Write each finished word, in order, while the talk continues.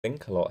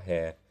Think a lot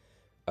here.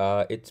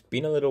 It's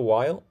been a little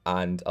while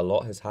and a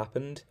lot has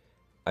happened.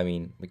 I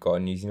mean, we got a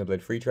new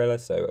Xenoblade free trailer,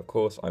 so of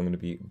course I'm going to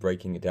be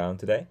breaking it down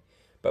today.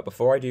 But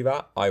before I do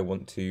that, I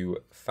want to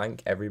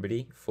thank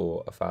everybody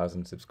for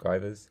 1,000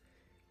 subscribers.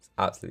 It's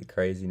absolutely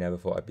crazy. Never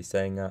thought I'd be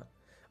saying that.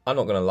 I'm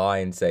not going to lie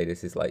and say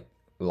this is like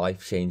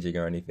life changing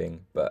or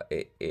anything, but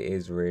it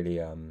is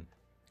really I'm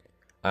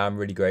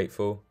really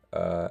grateful,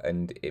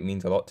 and it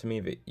means a lot to me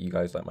that you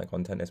guys like my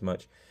content as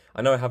much.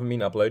 I know I haven't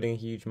been uploading a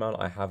huge amount.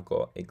 I have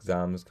got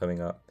exams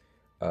coming up,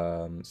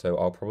 so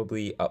I'll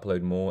probably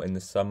upload more in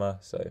the summer.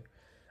 So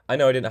I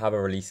know I didn't have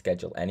a release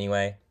schedule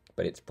anyway,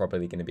 but it's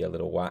probably going to be a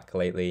little whack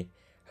lately.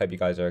 Hope you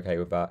guys are okay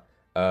with that.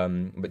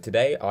 But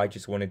today I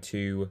just wanted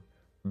to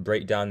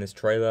break down this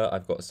trailer.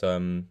 I've got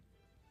some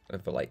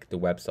of like the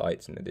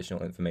websites and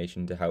additional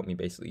information to help me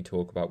basically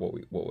talk about what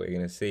we're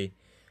gonna see.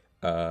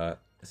 So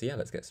yeah,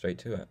 let's get straight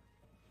to it.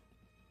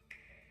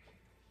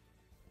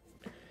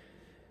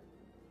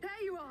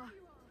 There you are.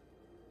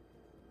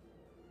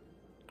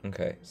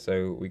 Okay,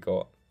 so we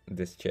got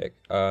this chick.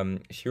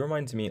 She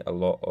reminds me a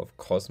lot of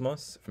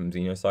Cosmos from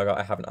Xenosaga.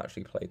 I haven't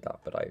actually played that,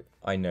 but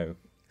I know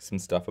some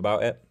stuff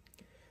about it.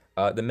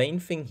 The main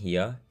thing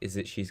here is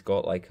that she's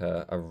got like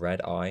a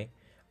red eye,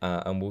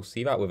 and we'll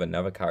see that with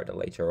another character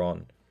later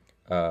on.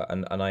 I'm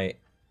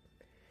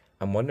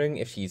wondering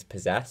if she's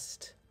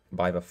possessed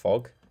by the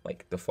fog,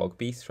 like the fog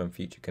beast from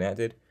Future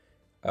Connected.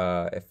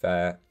 If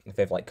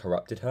they've like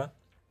corrupted her.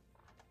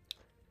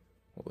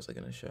 What was I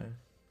gonna show?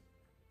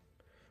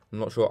 I'm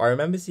not sure. I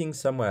remember seeing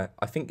somewhere.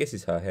 I think this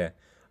is her here.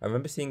 I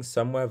remember seeing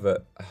somewhere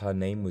that her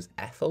name was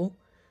Ethel.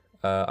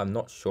 I'm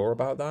not sure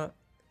about that,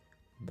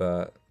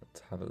 but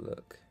let's have a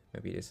look.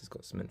 Maybe this has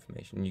got some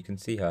information. You can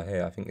see her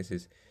here. I think this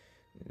is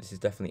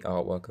definitely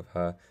artwork of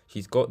her.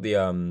 She's got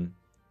the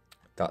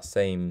that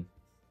same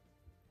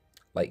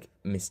like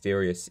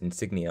mysterious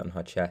insignia on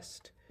her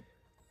chest.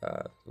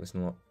 Was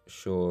not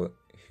sure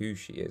who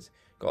she is.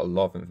 Got a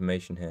lot of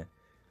information here.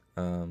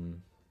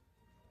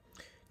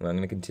 Well, I'm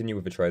going to continue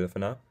with the trailer for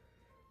now.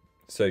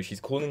 So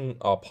she's calling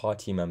our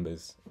party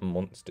members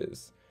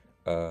monsters.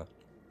 And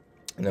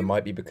it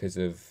might be because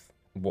of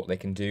what they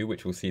can do,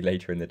 which we'll see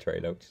later in the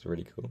trailer, which is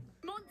really cool.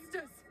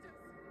 Monsters.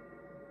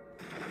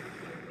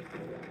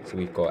 So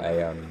we've got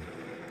a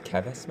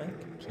Kevesmek?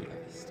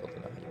 I still don't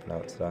know how you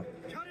pronounce that.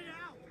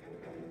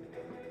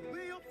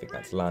 I think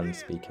that's Land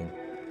speaking.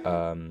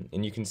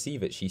 And you can see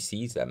that she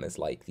sees them as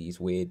like these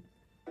weird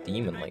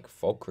demon like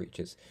fog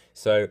creatures.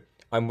 So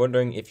I'm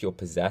wondering if you're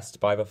possessed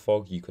by the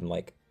fog, you can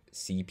like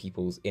see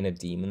people's inner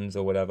demons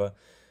or whatever,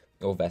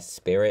 or their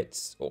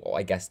spirits, or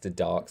I guess the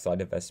dark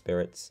side of their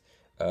spirits.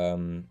 What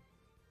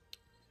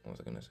was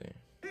I gonna say?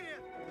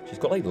 She's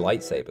got like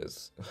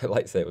lightsabers,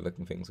 lightsaber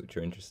looking things, which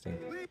are interesting.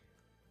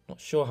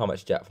 Not sure how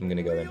much depth I'm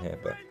gonna go in here,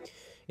 but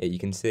yeah, you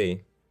can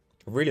see.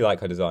 I really like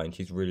her design.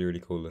 She's really, really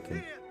cool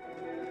looking.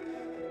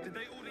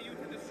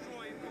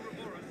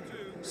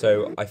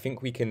 So I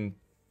think we can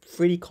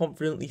pretty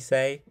confidently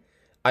say,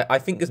 I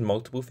think there's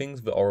multiple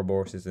things that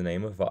Ouroboros is the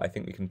name of, but I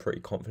think we can pretty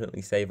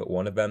confidently say that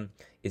one of them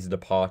is the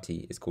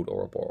party is called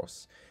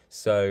Ouroboros.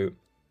 So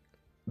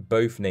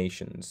both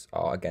nations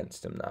are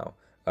against him now,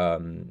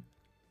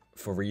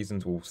 for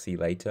reasons we'll see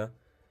later.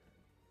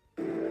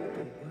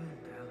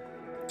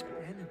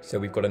 So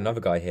we've got another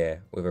guy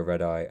here with a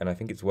red eye, and I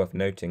think it's worth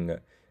noting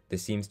that there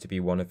seems to be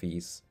one of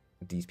these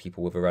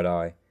people with a red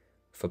eye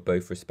for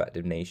both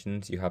respective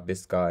nations. You have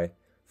this guy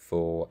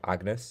for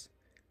Agnes,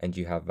 and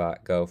you have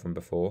that girl from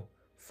before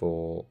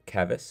for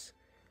Kevis.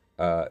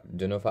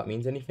 Don't know if that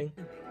means anything.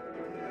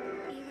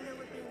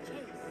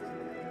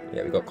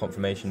 Yeah, we got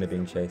confirmation they're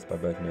being chased by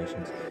both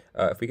nations.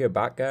 If we go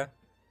back there,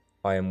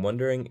 I am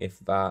wondering if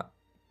that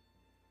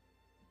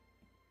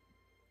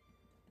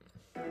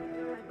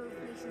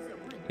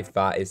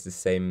is the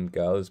same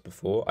girl as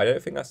before. I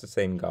don't think that's the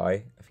same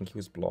guy. I think he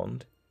was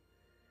blonde.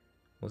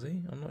 Was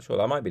he? I'm not sure.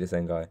 That might be the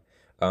same guy.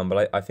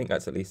 But I think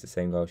that's at least the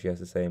same girl. She has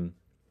the same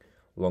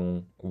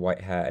long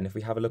white hair. And if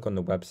we have a look on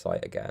the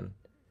website again,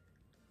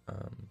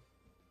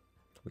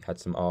 we had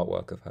some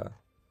artwork of her.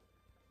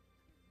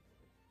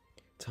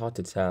 It's hard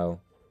to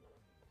tell.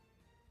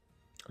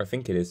 I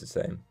think it is the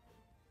same.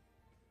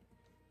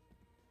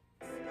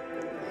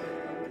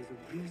 There's a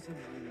reason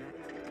we met.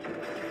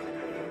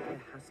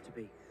 There has to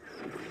be.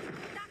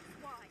 That's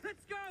why.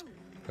 Let's go.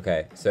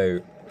 Okay, so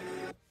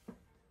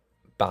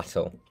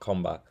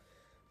combat.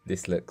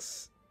 This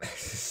looks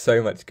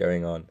so much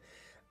going on.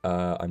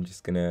 I'm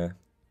just gonna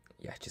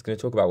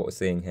talk about what we're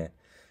seeing here.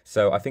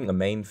 So I think the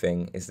main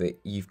thing is that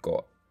you've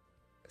got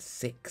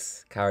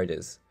 6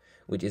 characters,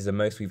 which is the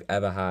most we've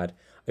ever had.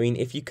 I mean,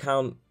 if you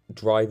count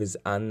drivers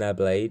and their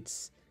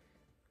blades,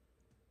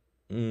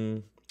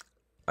 I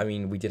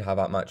mean, we did have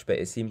that much, but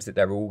it seems that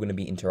they're all going to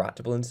be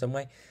interactable in some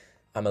way.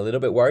 I'm a little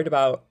bit worried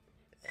about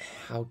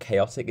how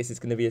chaotic this is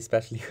going to be,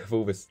 especially with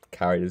all the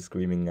characters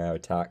screaming their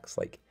attacks.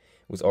 Like,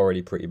 it was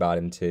already pretty bad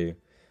in 2.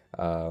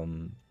 I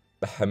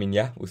mean,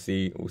 yeah, we'll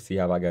see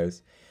how that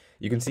goes.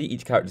 You can see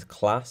each character's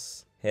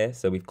class here.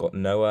 So we've got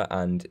Noah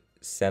and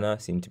Senna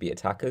seem to be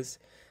attackers.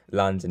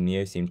 Lance and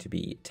Neo seem to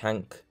be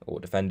tank or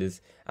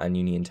defenders, and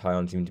Uni and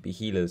Tyon seem to be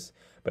healers.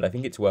 But I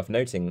think it's worth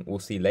noting, we'll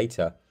see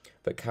later,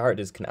 that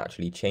characters can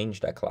actually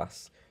change their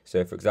class.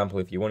 So for example,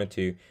 if you wanted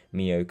to,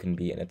 Mio can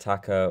be an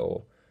attacker,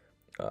 or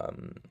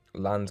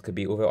Lance could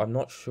be, although I'm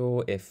not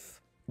sure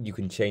if you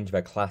can change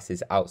their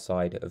classes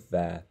outside of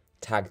their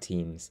tag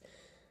teams.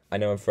 I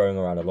know I'm throwing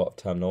around a lot of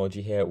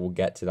terminology here, we'll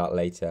get to that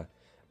later.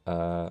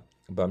 But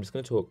I'm just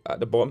going to talk at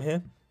the bottom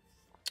here.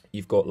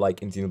 You've got,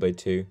 like in Xenoblade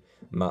 2,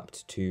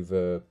 mapped to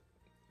the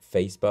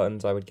face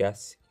buttons, I would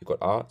guess. You've got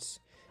arts,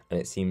 and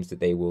it seems that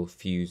they will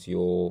fuse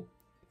your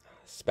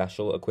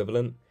special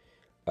equivalent.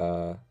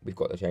 We've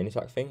got the chain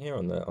attack thing here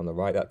on the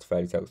right. That's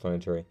fairly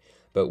self-explanatory.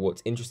 But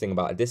what's interesting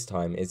about it this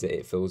time is that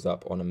it fills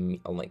up on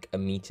like a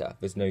meter.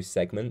 There's no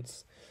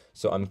segments.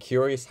 So I'm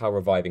curious how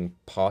reviving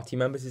party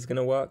members is going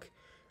to work.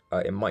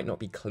 It might not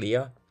be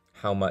clear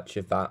how much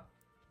of that,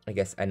 I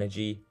guess,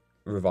 energy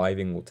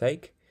reviving will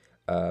take.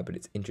 But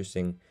it's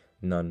interesting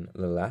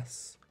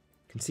nonetheless.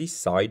 You can see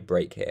side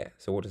break here.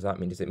 So what does that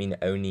mean? Does it mean it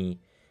only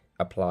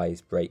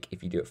applies break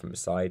if you do it from the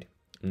side?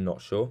 I'm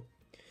not sure.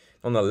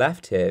 On the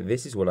left here,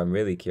 this is what I'm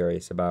really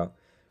curious about.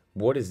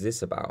 What is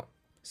this about?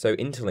 So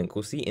interlink,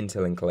 we'll see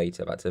interlink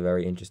later. That's a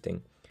very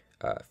interesting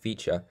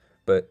feature.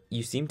 But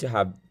you seem to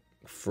have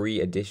 3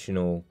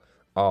 additional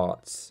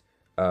arts,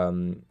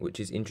 which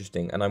is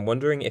interesting. And I'm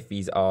wondering if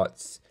these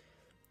arts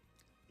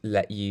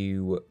let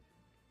you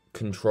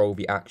control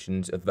the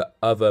actions of the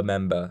other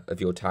member of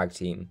your tag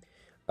team.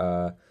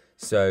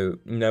 So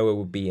Noah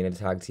would be in a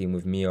tag team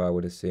with Mio, I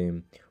would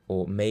assume.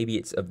 Or maybe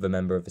it's of the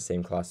member of the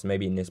same class. So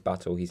maybe in this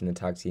battle, he's in a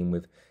tag team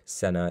with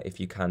Senna, if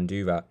you can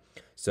do that.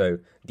 So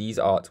these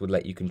arts would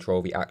let you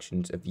control the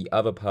actions of the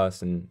other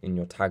person in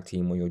your tag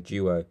team or your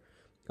duo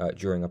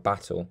during a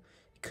battle.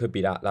 It could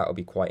be that. That would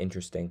be quite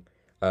interesting.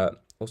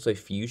 Also,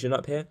 fusion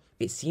up here.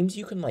 It seems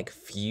you can, like,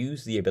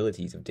 fuse the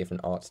abilities of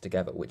different arts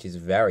together, which is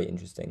very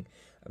interesting.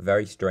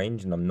 Very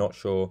strange, and I'm not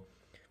sure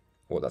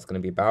what that's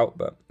going to be about,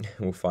 but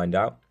we'll find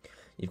out.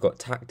 You've got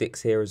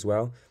tactics here as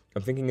well.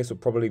 I'm thinking this will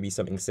probably be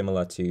something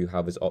similar to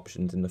how there's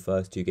options in the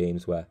first 2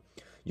 games where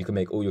you can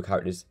make all your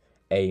characters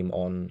aim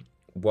on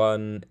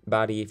one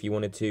baddie if you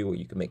wanted to, or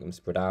you can make them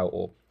spread out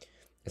or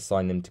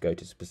assign them to go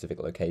to specific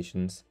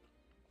locations.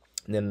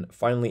 And then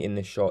finally in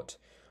this shot,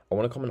 I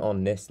want to comment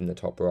on this in the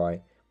top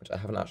right, which I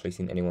haven't actually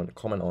seen anyone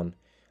comment on.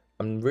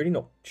 I'm really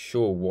not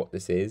sure what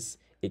this is.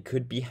 It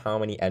could be how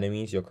many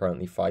enemies you're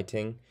currently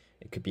fighting.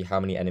 It could be how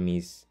many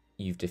enemies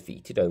you've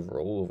defeated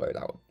overall, although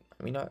that would,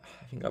 I mean, I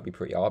think that would be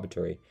pretty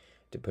arbitrary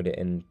to put it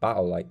in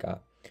battle like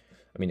that.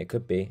 I mean, it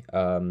could be.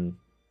 I'm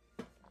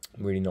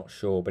really not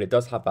sure, but it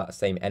does have that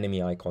same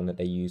enemy icon that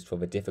they used for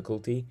the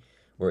difficulty,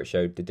 where it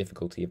showed the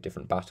difficulty of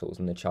different battles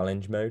in the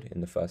challenge mode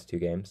in the first 2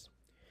 games.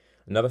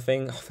 Another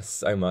thing, there's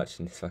so much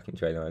in this fucking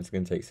trailer, it's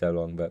going to take so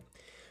long, but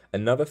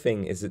another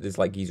thing is that there's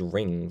like these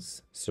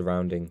rings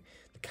surrounding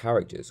the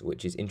characters,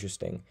 which is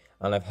interesting.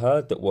 And I've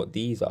heard that what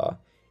these are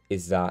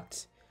is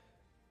that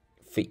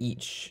for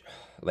each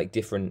like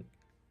different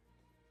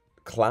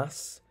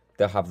class,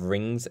 they'll have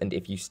rings, and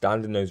if you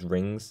stand in those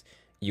rings,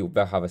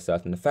 they'll have a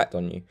certain effect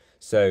on you.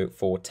 So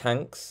for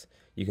tanks,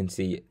 you can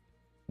see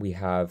we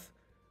have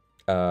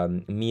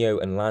Mio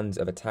and Lance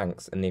are the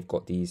tanks, and they've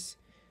got these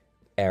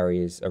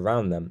areas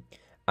around them,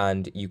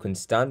 and you can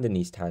stand in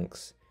these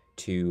tanks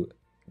to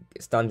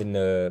stand in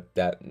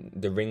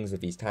the rings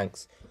of these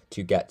tanks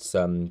to get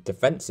some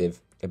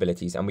defensive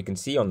abilities. And we can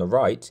see on the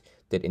right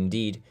that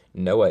indeed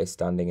Noah is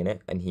standing in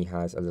it, and he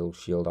has a little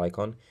shield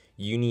icon.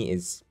 Uni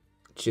is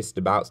just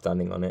about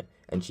standing on it,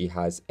 and she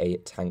has a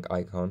tank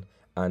icon,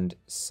 and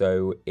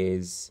so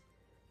is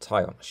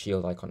Tyon,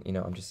 shield icon. You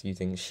know, I'm just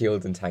using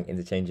shield and tank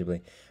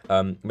interchangeably.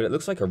 But it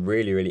looks like a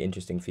really, really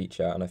interesting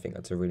feature, and I think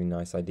that's a really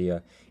nice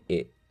idea.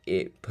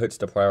 It puts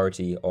the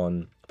priority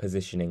on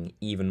positioning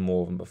even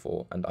more than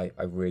before, and I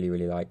really,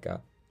 really like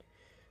that.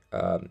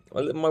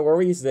 Well, my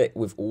worry is that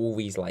with all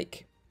these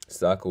like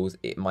circles,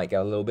 it might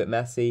get a little bit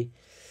messy.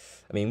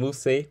 I mean, we'll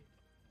see.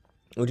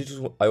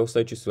 I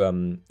also just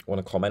want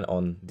to comment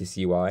on this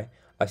UI.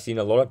 I've seen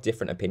a lot of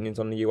different opinions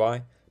on the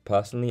UI.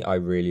 Personally, I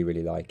really,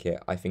 really like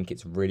it. I think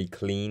it's really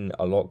clean,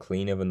 a lot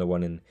cleaner than the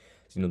one in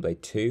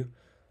Xenoblade 2.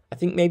 I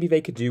think maybe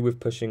they could do with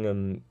pushing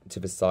them to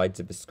the sides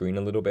of the screen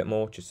a little bit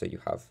more, just so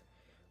you have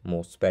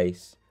more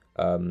space.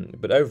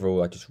 But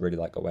overall, I just really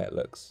like the way it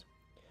looks.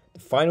 The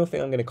final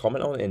thing I'm going to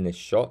comment on in this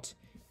shot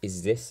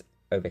is this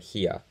over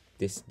here.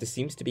 This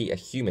seems to be a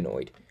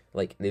humanoid.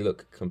 Like, they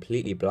look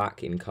completely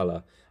black in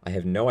color. I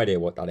have no idea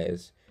what that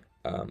is,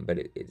 but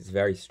it's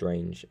very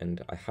strange,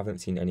 and I haven't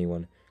seen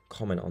anyone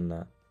comment on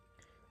that.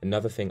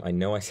 Another thing, I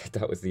know I said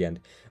that was the end,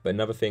 but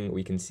another thing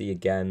we can see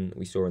again,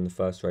 we saw in the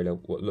first trailer,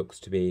 what looks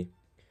to be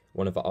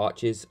one of the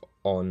arches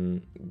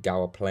on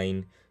Gower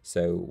Plain.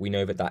 So we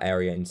know that that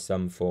area in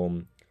some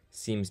form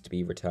seems to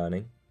be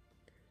returning.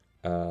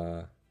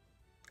 Oh,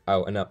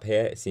 and up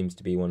here, it seems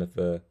to be one of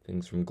the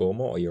things from Gormor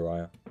or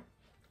Uriah.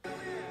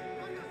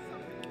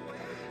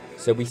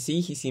 So we see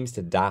he seems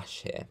to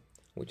dash here,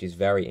 which is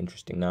very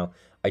interesting. Now,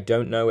 I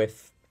don't know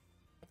if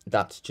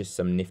that's just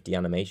some nifty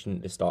animation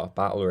at the start of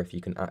battle, or if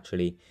you can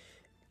actually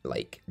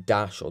like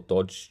dash or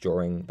dodge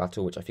during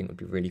battle, which I think would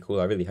be really cool.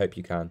 I really hope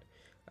you can,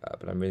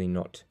 but I'm really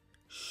not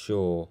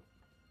sure.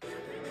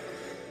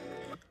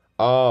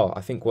 Oh,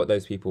 I think what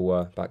those people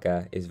were back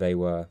there is they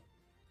were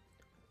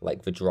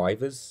like the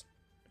drivers.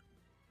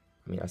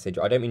 I mean,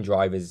 I don't mean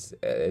drivers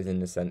as in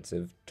the sense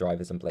of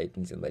drivers and Blade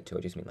and Xenoblade 2.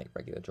 I just mean like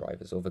regular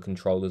drivers or the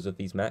controllers of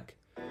these mech.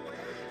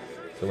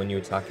 So when you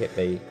attack it,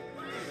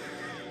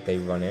 they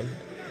run in.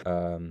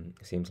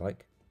 It seems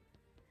like.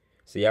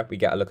 So yeah, we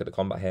get a look at the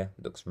combat here.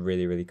 It looks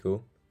really, really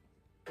cool.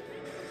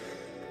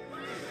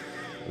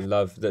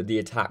 Love that the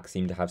attacks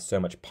seem to have so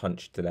much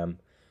punch to them,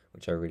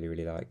 which I really,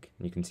 really like.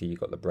 And you can see you've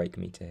got the break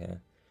meter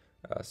here.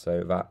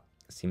 So that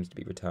seems to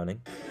be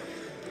returning.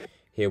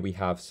 Here we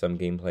have some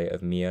gameplay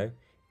of Mio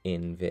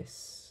in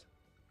this,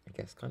 I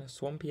guess, kind of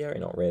swampy area.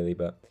 Not really,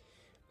 but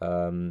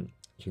you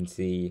can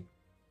see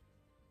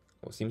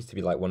what seems to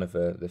be like one of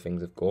the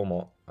things of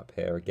Gormott up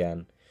here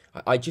again.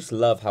 I just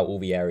love how all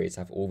the areas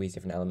have all these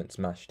different elements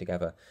mashed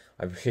together.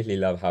 I really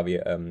love how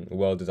the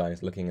world design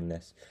is looking in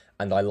this.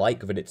 And I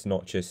like that it's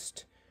not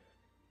just,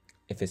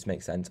 if this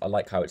makes sense, I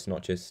like how it's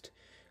not just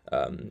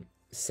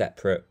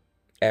separate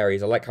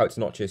areas. I like how it's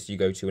not just you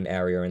go to an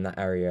area and that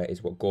area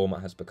is what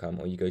Gormott has become,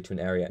 or you go to an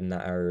area and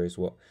that area is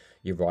what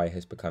Uriah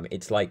has become.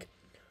 It's like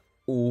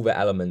all the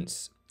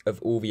elements of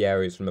all the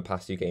areas from the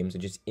past two games are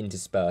just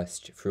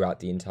interspersed throughout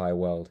the entire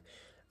world,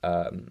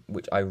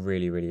 which I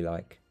really, really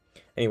like.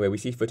 Anyway, we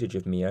see footage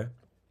of Mio,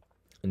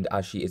 and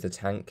as she is a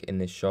tank in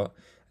this shot,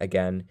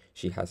 again,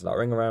 she has that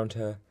ring around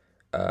her.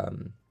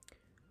 And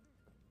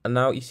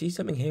now you see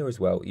something here as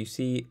well. You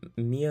see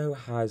Mio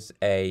has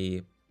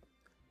a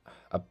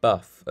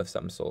buff of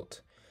some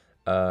sort.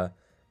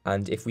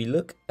 And if we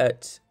look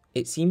at,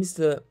 it seems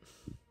that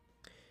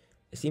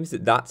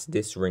that's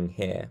this ring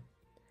here.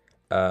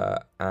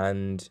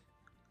 And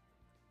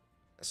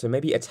so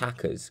maybe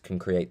attackers can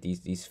create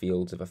these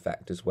fields of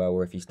effect as well,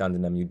 where if you stand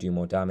in them, you do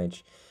more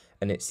damage.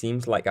 And it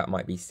seems like that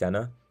might be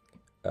Senna,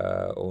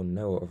 or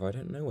Noah, or I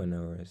don't know where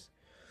Noah is.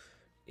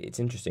 It's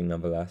interesting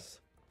nonetheless.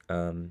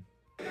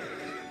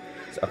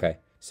 Okay,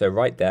 so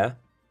right there,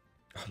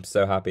 I'm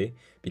so happy,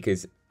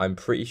 because I'm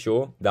pretty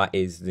sure that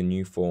is the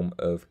new form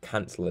of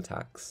cancel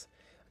attacks.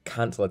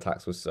 Cancel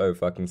attacks was so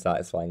fucking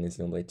satisfying in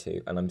Xenoblade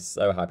 2, and I'm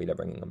so happy they're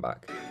bringing them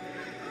back.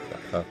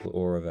 That purple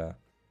aura there.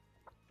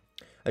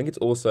 I think it's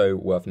also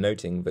worth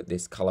noting that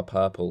this colour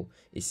purple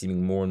is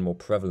seeming more and more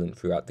prevalent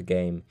throughout the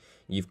game.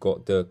 You've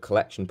got the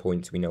collection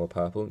points we know are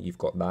purple, you've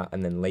got that,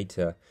 and then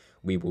later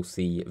we will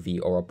see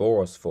the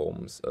Ouroboros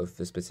forms of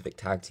the specific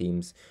tag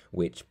teams,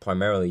 which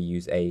primarily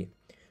use a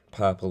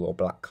purple or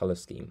black colour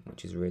scheme,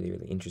 which is really,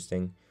 really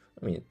interesting.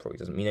 I mean, it probably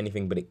doesn't mean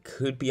anything, but it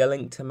could be a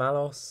link to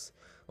Malos,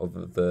 or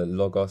the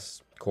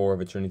Logos core of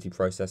a Trinity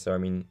processor. I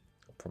mean,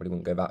 probably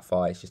wouldn't go that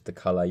far, it's just the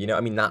colour. You know,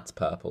 I mean, that's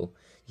purple.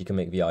 You can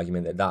make the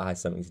argument that that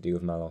has something to do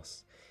with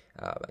Malos.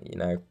 You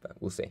know, but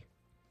we'll see.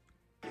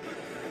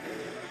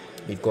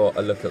 We've got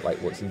a look at like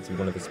what seems to be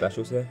one of the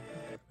specials here.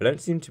 There don't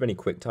seem to be any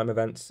QuickTime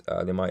events.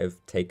 They might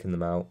have taken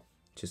them out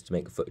just to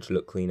make the footage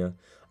look cleaner.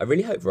 I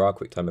really hope there are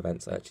QuickTime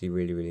events. I actually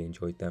really, really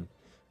enjoyed them.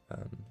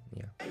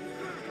 Yeah.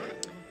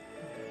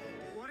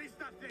 What is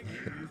that thing?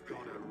 You've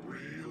got a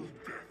real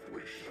death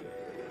wish.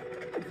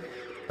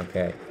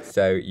 Okay,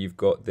 so you've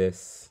got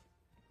this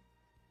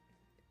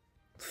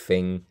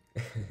thing.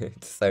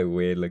 It's so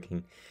weird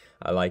looking.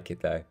 I like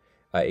it though.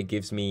 It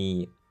gives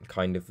me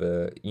kind of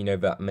a, you know,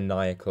 that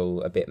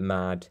maniacal, a bit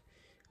mad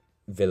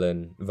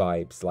villain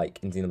vibes, like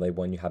in Xenoblade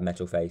 1 you have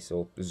Metal Face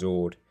or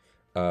Zord.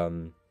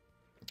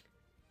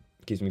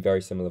 Gives me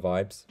very similar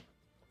vibes.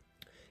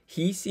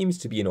 He seems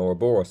to be an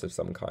Ouroboros of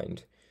some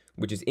kind,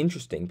 which is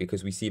interesting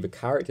because we see the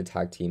character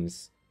tag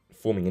teams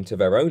forming into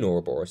their own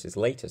Ouroboroses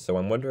later. So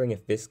I'm wondering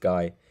if this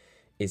guy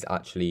is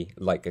actually,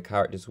 like the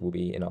characters will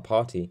be in our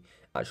party,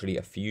 actually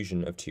a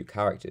fusion of two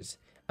characters.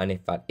 And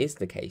if that is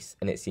the case,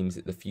 and it seems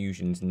that the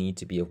fusions need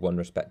to be of one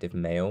respective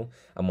male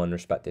and one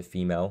respective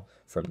female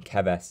from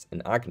Keves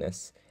and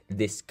Agnes,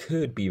 this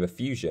could be the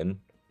fusion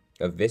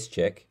of this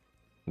chick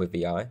with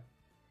the eye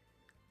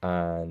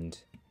and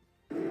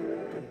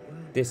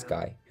this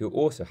guy who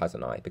also has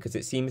an eye, because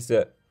it seems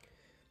that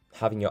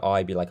having your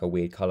eye be like a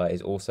weird colour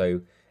is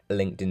also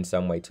linked in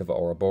some way to the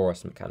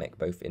Ouroboros mechanic,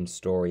 both in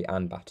story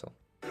and battle.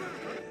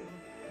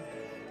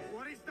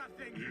 What is that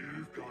thing?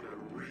 You've got a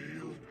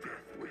real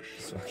death wish.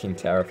 It's fucking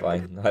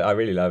terrifying. I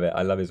really love it.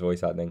 I love his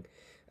voice acting.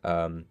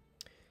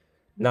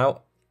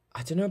 Now,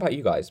 I don't know about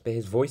you guys, but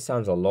his voice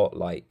sounds a lot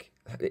like...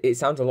 It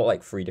sounds a lot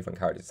like three different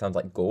characters. It sounds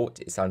like Gort,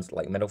 it sounds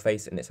like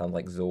Metalface, and it sounds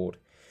like Zord.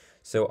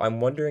 So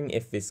I'm wondering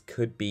if this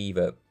could be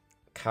that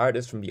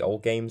characters from the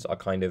old games are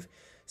kind of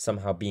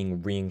somehow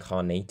being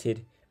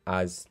reincarnated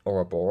as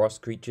Ouroboros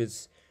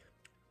creatures.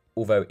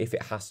 Although if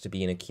it has to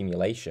be an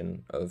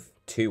accumulation of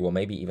two, or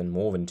maybe even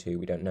more than two,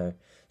 we don't know,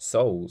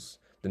 souls,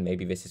 then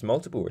maybe this is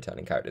multiple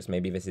returning characters.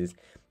 Maybe this is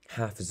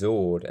half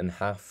Zord and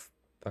half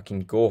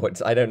fucking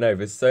Gort. I don't know.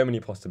 There's so many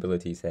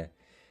possibilities here.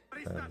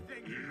 What is that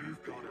thing?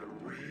 You've got a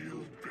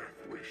real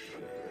death wish.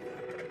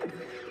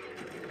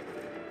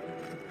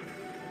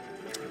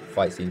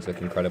 Fight scenes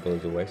look incredible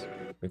as always.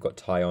 We've got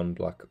Tyon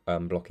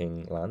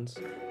blocking lands.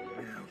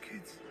 Now,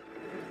 kids.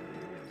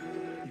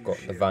 Got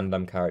the Van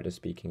Damme character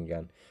speaking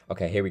again.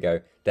 Okay, here we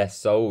go. Their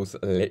souls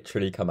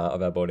literally come out of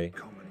their body.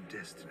 Common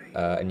destiny.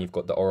 And you've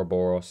got the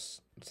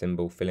Ouroboros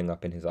symbol filling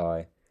up in his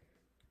eye.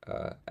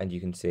 And you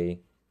can see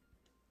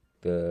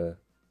the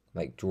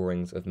like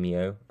drawings of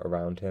Mio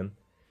around him.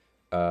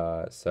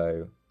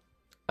 So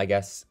I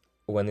guess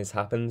when this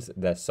happens,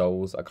 their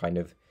souls are kind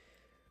of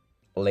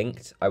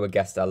linked. I would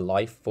guess their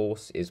life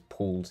force is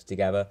pooled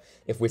together.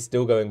 If we're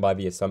still going by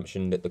the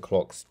assumption that the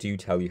clocks do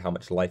tell you how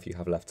much life you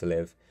have left to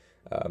live,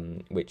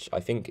 which I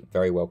think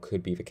very well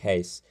could be the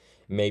case,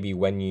 maybe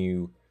when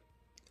you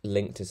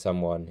link to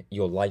someone,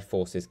 your life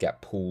forces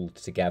get pooled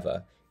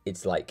together.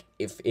 It's like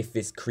if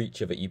this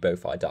creature that you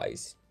both are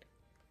dies,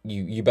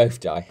 you both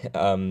die.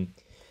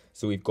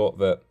 So we've got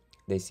that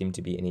they seem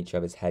to be in each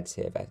other's heads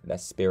here. Their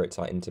spirits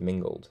are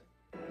intermingled.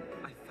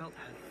 I felt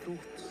her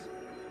thoughts.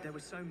 There were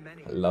so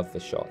many. I love the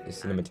shot. The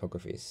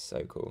cinematography is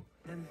so cool.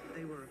 Then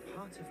they were a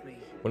part of me.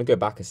 I want to go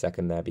back a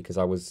second there because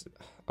I was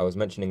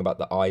mentioning about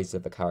the eyes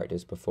of the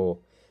characters before,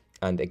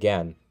 and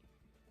again,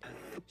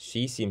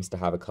 she seems to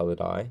have a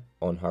coloured eye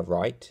on her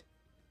right.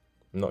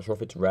 I'm not sure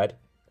if it's red.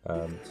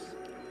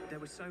 There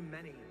were so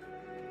many.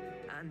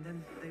 And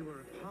then they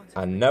were a part of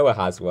And Noah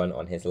has one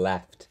on his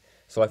left.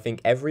 So I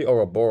think every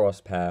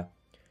Ouroboros pair,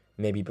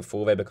 maybe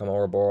before they become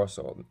Ouroboros,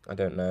 or I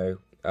don't know,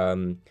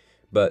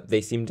 but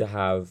they seem to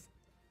have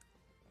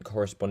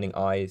corresponding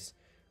eyes,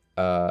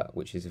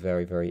 which is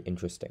very, very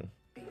interesting.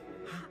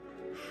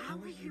 How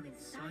are you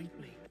inside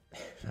me?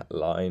 That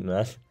line,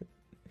 man.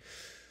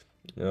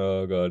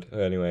 Oh god.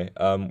 Anyway,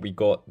 we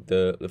got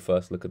the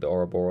first look at the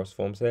Ouroboros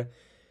forms here.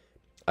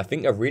 I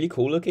think they're really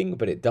cool looking,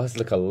 but it does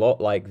look a lot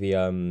like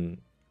the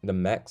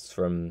mechs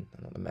from,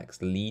 not the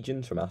mechs,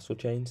 legions from Astral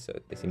Chain, so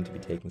they seem to be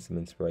taking some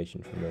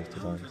inspiration from those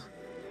designs.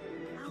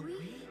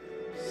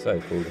 So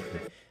cool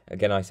looking.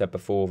 Again, I said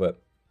before that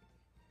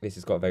this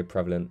has got a very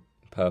prevalent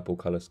purple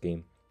colour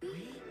scheme.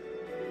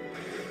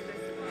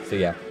 So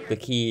yeah, the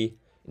key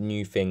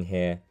new thing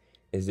here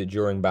is that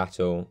during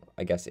battle,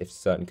 I guess if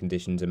certain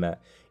conditions are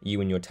met,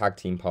 you and your tag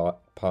team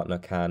partner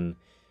can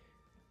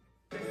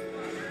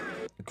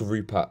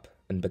group up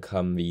and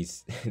become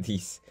these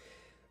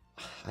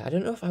I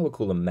don't know if I would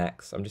call them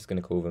mechs. I'm just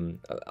going to call them,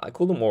 I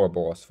call them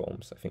Ouroboros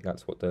forms. I think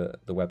that's what the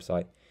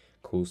website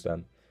calls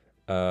them.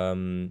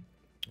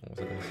 What was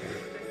I going to say?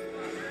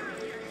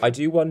 I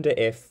do wonder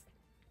if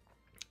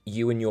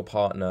you and your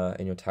partner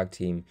and your tag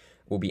team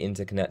will be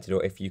interconnected,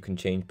 or if you can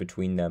change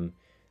between them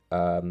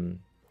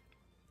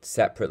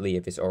separately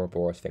of this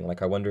Ouroboros thing.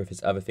 Like, I wonder if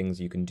there's other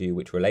things you can do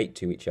which relate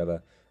to each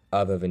other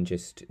than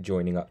just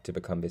joining up to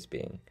become this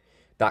being.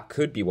 That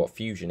could be what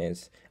fusion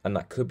is, and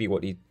that could be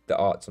what the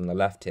arts on the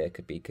left here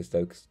could be, because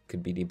those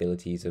could be the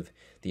abilities of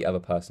the other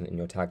person in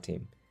your tag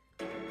team.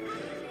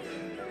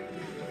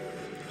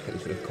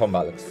 The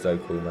combat looks so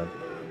cool, man.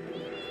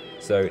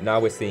 So now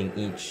we're seeing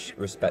each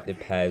respective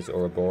pair's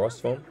Ouroboros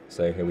form.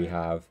 So here we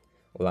have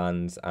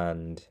Lanz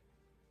and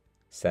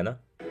Senna.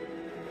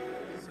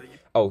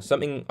 Oh,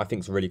 something I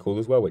think is really cool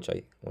as well, which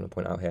I want to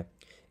point out here,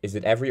 is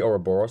that every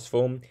Ouroboros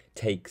form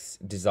takes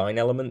design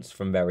elements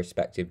from their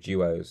respective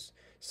duos.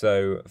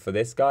 So for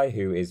this guy,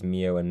 who is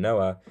Mio and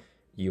Noah,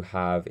 you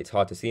have, it's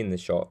hard to see in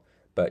this shot,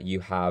 but you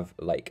have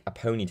like a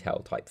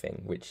ponytail type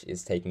thing, which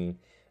is taking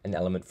an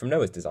element from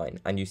Noah's design.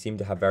 And you seem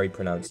to have very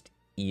pronounced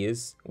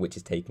ears, which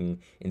is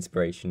taking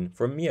inspiration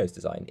from Mio's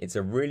design. It's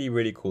a really,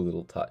 really cool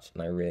little touch,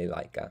 and I really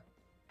like that.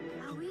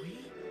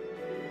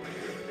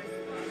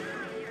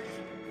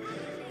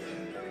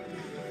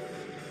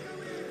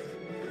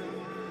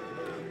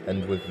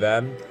 And with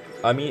them,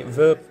 I mean,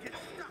 the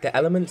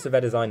elements of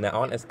their design, they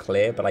aren't as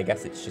clear, but I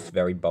guess it's just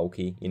very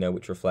bulky, you know,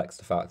 which reflects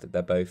the fact that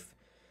they're both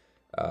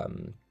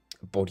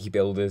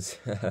bodybuilders,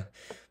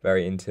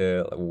 very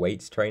into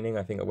weights training,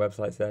 I think a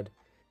website said.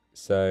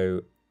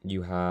 So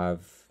you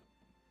have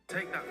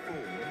Take that form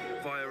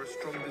via a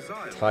strong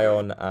desire.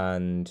 Tyon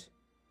and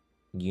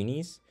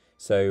Unis.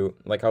 So,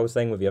 like I was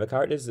saying with the other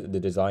characters, the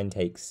design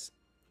takes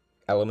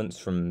elements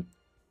from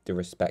the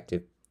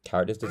respective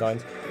characters'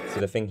 designs. So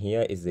the thing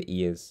here is the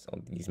ears,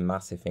 these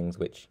massive things,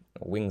 which,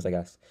 wings I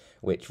guess,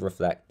 which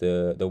reflect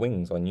the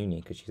wings on Uni,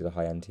 because she's a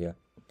high-end tier.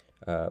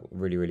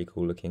 Really, really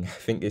cool looking. I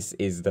think this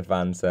is the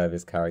fan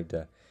service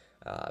character,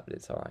 but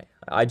it's alright.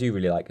 I do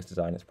really like this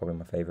design, it's probably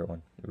my favourite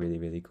one. Really,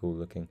 really cool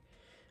looking.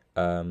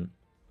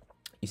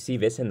 You see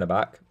this in the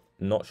back,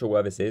 not sure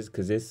where this is,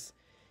 because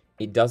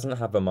it doesn't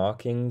have the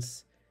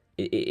markings.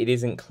 It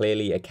isn't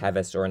clearly a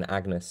Kevis or an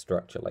Agnes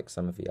structure like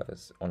some of the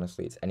others.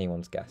 Honestly, it's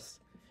anyone's guess.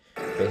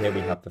 But here we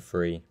have the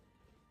 3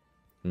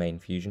 main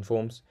fusion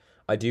forms.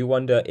 I do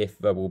wonder if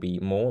there will be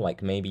more,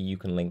 like maybe you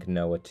can link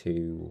Noah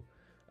to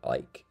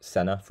like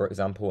Senna, for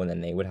example, and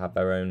then they would have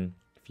their own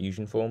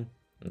fusion form.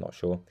 I'm not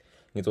sure.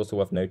 I think it's also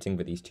worth noting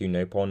that these 2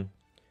 Nopon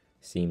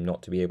seem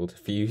not to be able to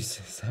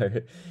fuse, so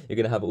you're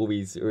going to have all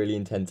these really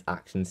intense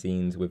action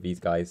scenes with these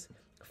guys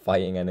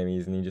fighting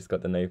enemies, and you just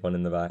got the Nopon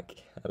in the back.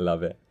 I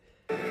love it.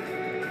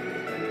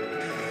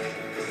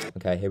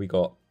 Okay, here we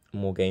got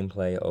more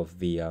gameplay of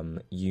the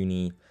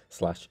Uni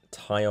slash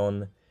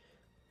Tyon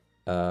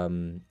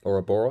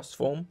Ouroboros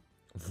form.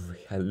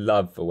 I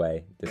love the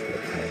way this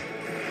looks now.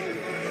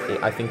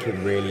 I think it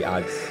really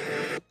adds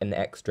an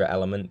extra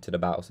element to the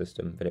battle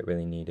system that it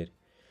really needed.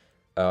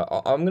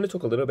 I'm going to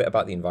talk a little bit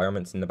about the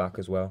environments in the back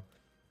as well.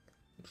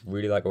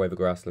 Really like the way the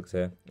grass looks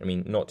here. I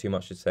mean, not too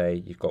much to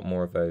say. You've got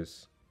more of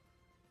those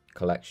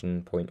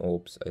collection point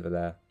orbs over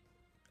there.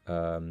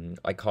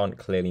 I can't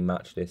clearly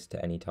match this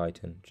to any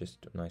Titan,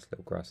 just a nice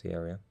little grassy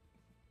area.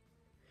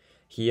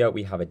 Here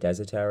we have a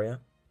desert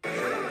area.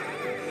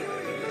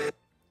 I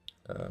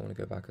want to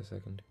go back a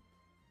second.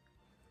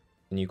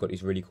 And you've got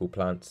these really cool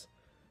plants.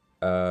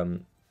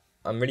 I'm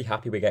really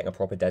happy we're getting a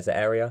proper desert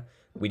area.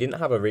 We didn't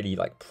have a really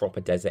like proper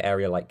desert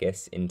area like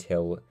this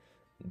until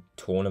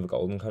Torna, the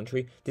Golden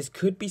Country. This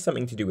could be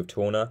something to do with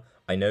Torna.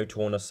 I know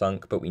Torna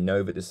sunk, but we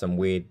know that there's some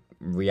weird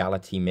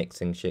reality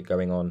mixing shit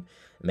going on.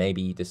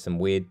 Maybe there's some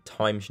weird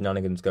time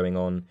shenanigans going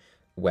on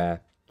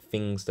where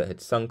things that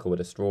had sunk or were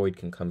destroyed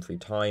can come through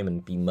time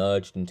and be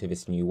merged into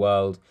this new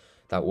world.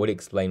 That would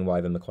explain why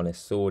the Mechonis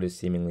sword is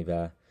seemingly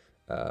there.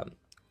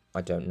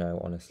 I don't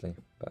know, honestly,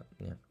 but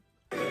yeah.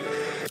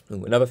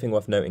 Ooh, another thing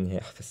worth noting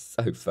here, there's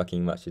so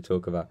fucking much to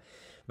talk about,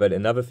 but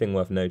another thing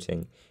worth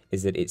noting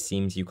is that it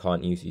seems you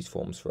can't use these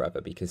forms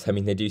forever because, I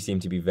mean, they do seem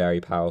to be very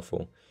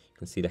powerful. You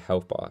can see the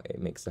health bar, it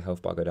makes the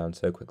health bar go down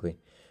so quickly.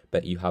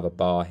 But you have a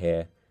bar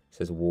here, it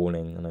says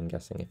warning, and I'm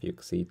guessing if you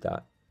exceed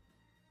that,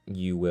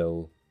 you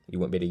won't be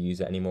able to use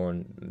it anymore,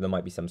 and there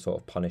might be some sort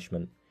of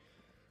punishment.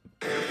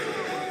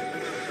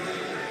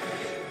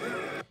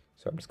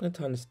 So I'm just going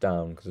to turn this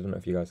down because I don't know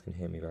if you guys can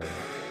hear me very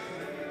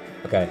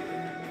well. Okay,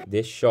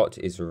 this shot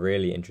is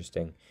really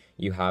interesting.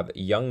 You have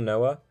young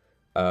Noah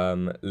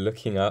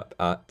looking up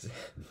at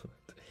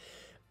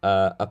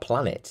a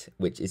planet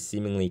which is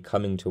seemingly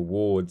coming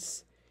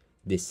towards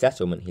this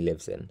settlement he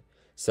lives in.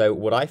 So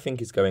what I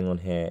think is going on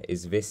here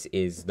is this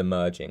is the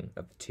merging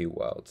of the two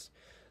worlds.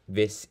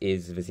 This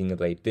is the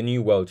Xenoblade, the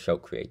new world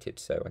Shulk created.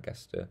 So I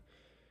guess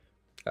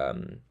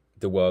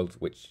the world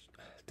which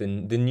the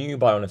new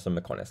Bionis and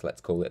Mechonis,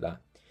 let's call it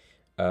that.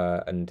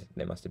 And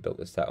they must have built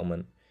this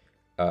settlement.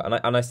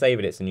 And I say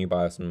that it's a new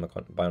Bionis and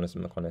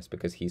Mechonis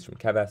because he's from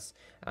Keves,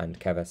 and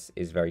Keves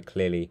is very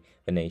clearly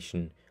the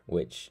nation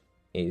which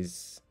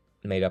is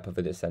made up of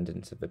the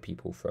descendants of the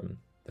people from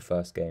the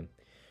first game.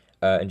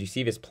 And you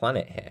see this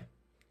planet here,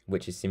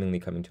 which is seemingly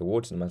coming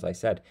towards them, as I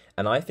said.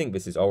 And I think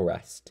this is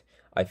Orest.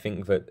 I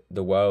think that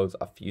the worlds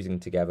are fusing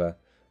together.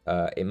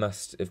 It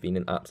must have been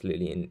an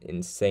absolutely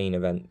insane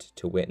event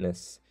to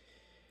witness.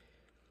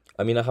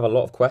 I mean, I have a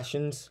lot of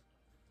questions.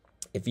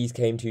 If these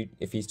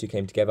two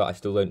came together, I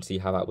still don't see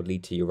how that would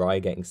lead to Uriah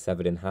getting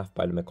severed in half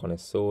by the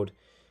Mechonis sword.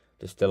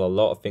 There's still a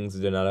lot of things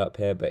that don't add up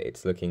here, but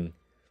it's looking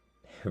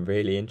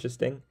really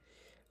interesting.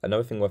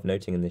 Another thing worth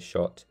noting in this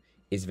shot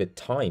is that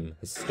time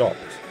has stopped.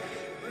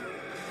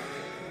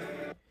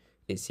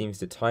 It seems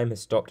that time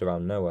has stopped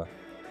around Noah,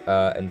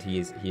 and he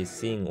is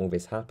seeing all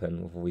this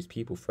happen with all these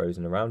people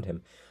frozen around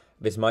him.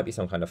 This might be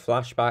some kind of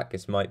flashback.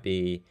 This might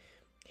be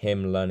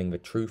him learning the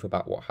truth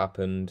about what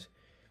happened.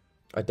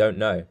 I don't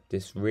know.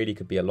 This really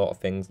could be a lot of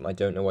things, and I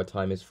don't know why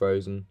time is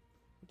frozen.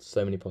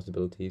 So many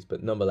possibilities,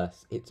 but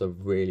nonetheless, it's a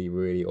really,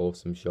 really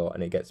awesome shot,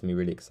 and it gets me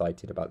really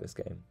excited about this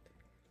game.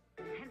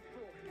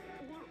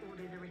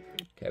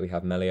 Okay, we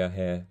have Melia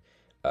here,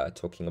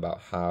 talking about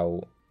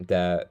how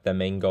their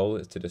main goal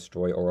is to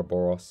destroy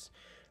Ouroboros,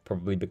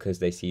 probably because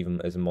they see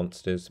them as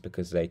monsters,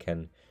 because they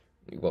can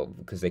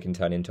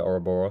turn into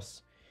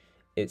Ouroboros.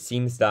 It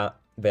seems that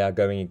they are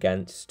going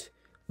against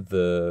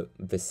the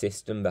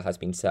system that has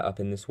been set up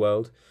in this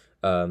world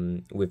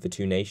with the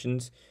two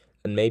nations,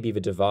 and maybe the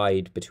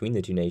divide between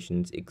the two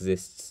nations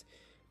exists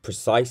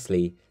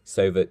precisely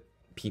so that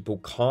people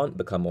can't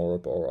become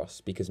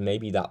Ouroboros, because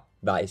maybe that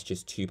is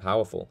just too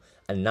powerful,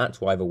 and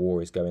that's why the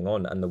war is going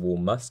on, and the war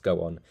must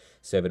go on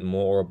so that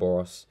more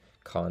Ouroboros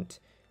can't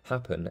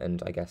happen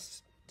and I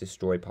guess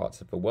destroy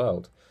parts of the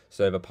world.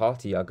 So the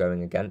party are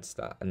going against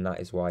that, and that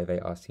is why they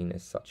are seen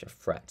as such a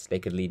threat. They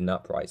could lead an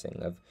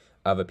uprising of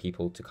other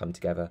people to come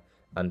together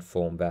and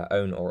form their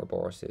own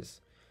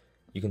Ouroboroses.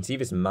 You can see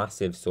this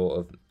massive sort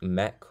of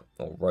mech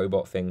or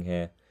robot thing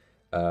here.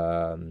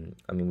 I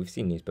mean, we've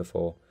seen these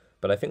before,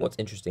 but I think what's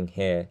interesting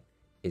here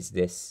is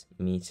this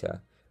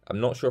meter.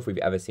 I'm not sure if we've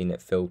ever seen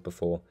it filled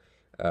before.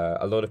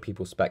 A lot of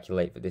people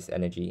speculate that this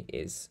energy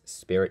is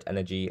spirit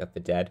energy of the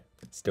dead.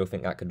 Still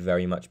think that could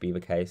very much be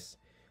the case.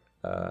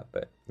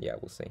 But yeah,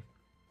 we'll see.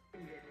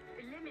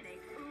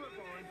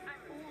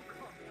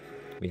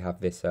 We have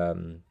this,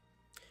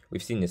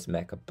 we've seen this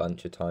mech a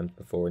bunch of times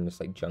before in this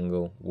like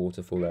jungle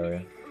waterfall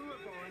area.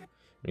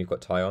 And we've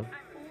got Tyon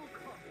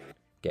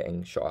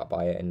getting shot at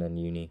by it, and then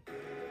Uni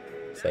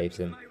saves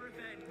him.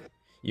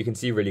 You can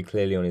see really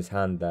clearly on his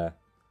hand there,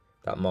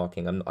 that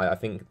marking. I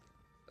think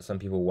some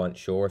people weren't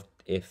sure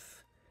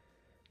if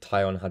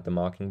Tyon had the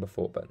marking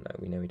before, but no,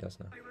 we know he does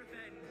now.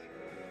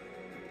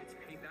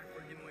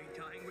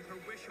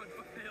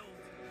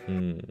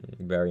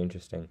 Very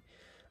interesting.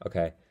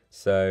 Okay,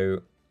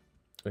 so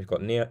we've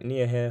got Nia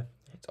here.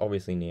 It's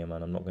obviously Neo,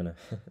 man. I'm not gonna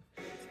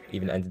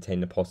even entertain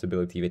the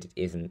possibility that it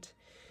isn't.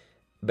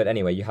 But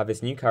anyway, you have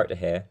this new character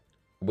here,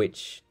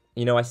 which,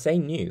 you know, I say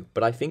new,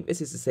 but I think this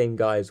is the same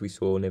guy as we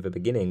saw near the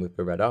beginning with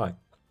the red eye,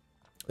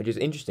 which is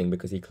interesting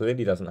because he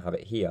clearly doesn't have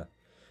it here.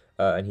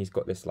 And he's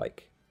got this,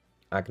 like,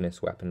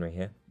 Agnes weaponry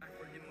here.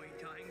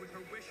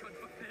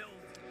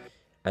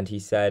 And he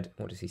said,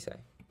 what does he say?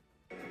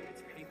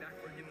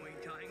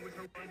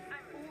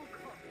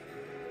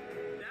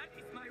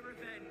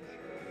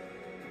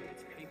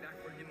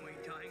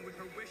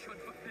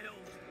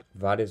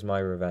 That is my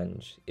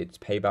revenge. It's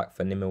payback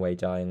for Nimue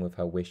dying with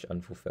her wish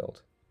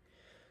unfulfilled.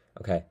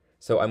 Okay,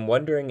 so I'm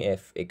wondering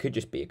if it could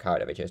just be a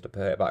character they chose to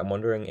put it, but I'm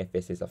wondering if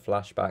this is a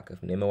flashback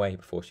of Nimue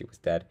before she was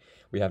dead.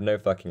 We have no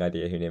fucking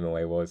idea who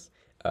Nimue was.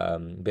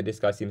 But this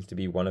guy seems to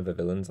be one of the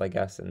villains, I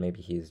guess, and maybe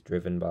he is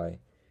driven by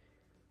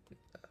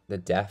the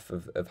death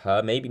of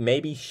her.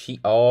 Maybe she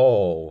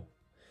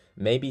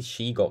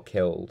got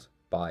killed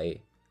by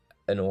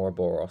an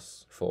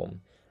Ouroboros form,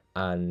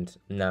 and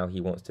now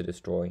he wants to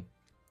destroy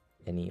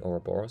any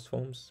Ouroboros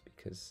forms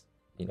because,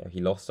 you know, he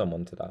lost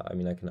someone to that. I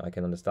mean, I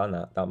can understand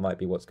that. That might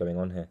be what's going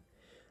on here.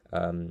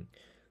 In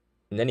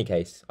any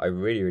case, I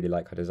really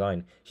like her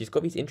design. She's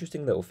got these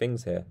interesting little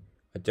things here.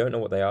 I don't know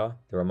what they are.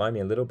 They remind me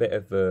a little bit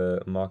of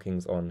the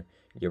markings on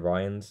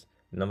Urion's.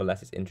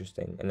 Nonetheless, it's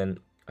interesting. And then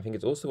I think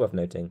it's also worth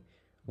noting,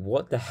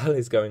 what the hell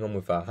is going on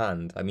with her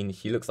hand? I mean,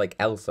 she looks like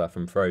Elsa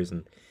from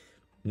Frozen.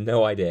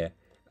 No idea.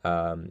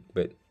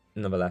 But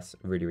nonetheless,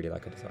 really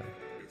like her design.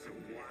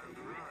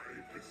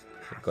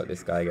 I've got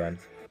this guy again.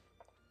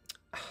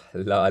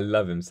 I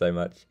love him so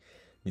much.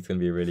 He's going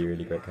to be a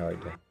really great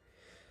character.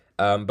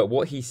 But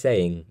what he's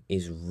saying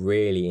is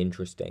really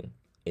interesting.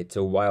 It's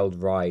a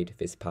wild ride,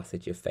 this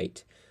passage of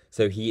fate.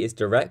 So he is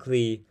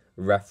directly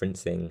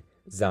referencing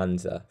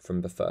Zanza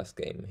from the first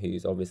game,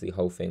 whose obviously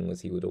whole thing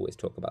was he would always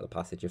talk about the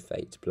passage of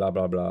fate, blah,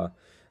 blah, blah.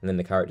 And then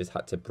the characters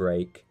had to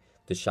break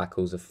the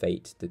shackles of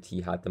fate that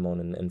he had them on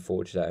and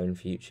forge their own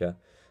future.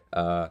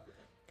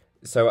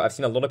 So I've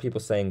seen a lot of people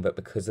saying that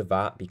because of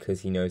that,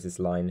 because he knows this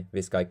line,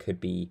 this guy could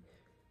be,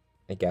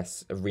 I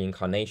guess, a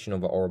reincarnation of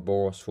the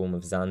Ouroboros form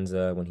of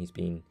Zanza when he's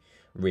been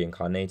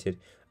reincarnated.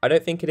 I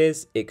don't think it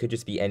is. It could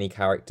just be any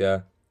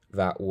character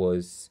that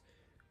was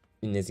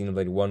in the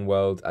Xenoblade 1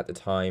 world at the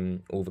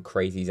time all the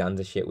crazy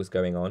Zanza shit was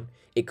going on.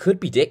 It could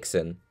be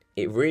Dixon.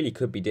 It really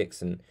could be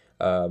Dixon.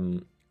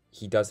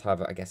 He does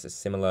have, I guess, a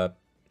similar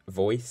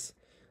voice.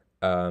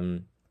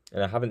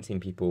 And I haven't seen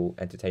people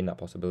entertain that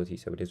possibility,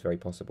 so it is very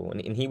possible.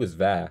 And he was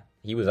there.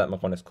 He was at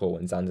Makona's call,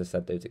 and Zanza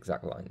said those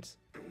exact lines.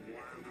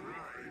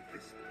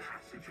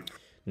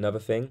 Another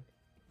thing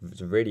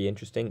that's really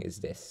interesting is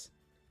this.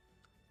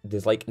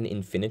 There's like an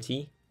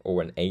infinity,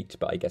 or an 8,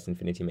 but I guess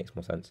infinity makes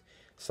more sense,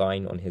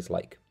 sign on his,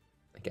 like,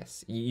 I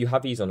guess. You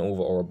have these on all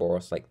the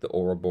Ouroboros, like the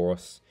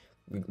Ouroboros,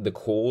 the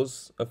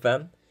cause of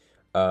them.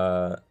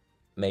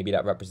 Maybe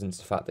that represents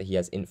the fact that he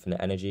has infinite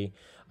energy.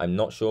 I'm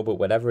not sure, but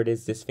whatever it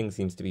is, this thing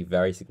seems to be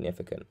very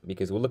significant,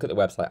 because we'll look at the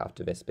website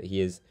after this, but he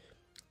is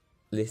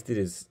listed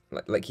as,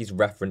 like he's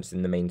referenced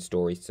in the main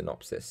story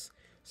synopsis,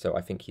 so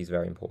I think he's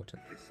very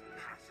important.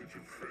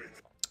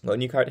 Got a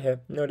new character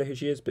here. No idea who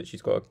she is, but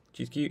she's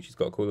cute. She's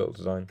got a cool little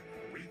design.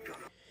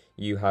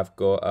 You have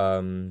got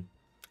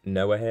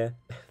Noah here.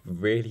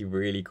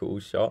 really cool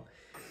shot.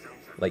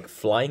 Like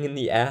flying in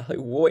the air. Like,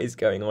 what is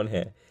going on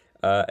here?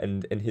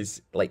 And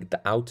his, like,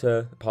 the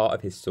outer part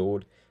of his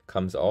sword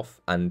comes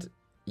off, and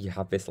you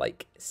have this,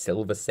 like,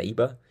 silver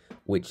saber,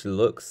 which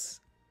looks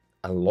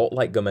a lot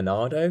like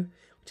Gamonado,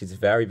 which is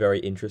very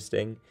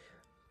interesting.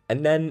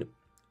 And then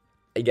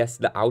I guess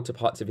the outer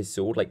parts of his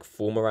sword, like,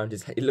 form around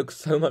his head. It looks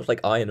so much like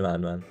Iron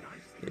Man, man.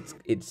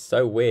 It's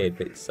so weird,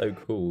 but it's so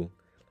cool.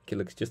 Like, it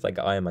looks just like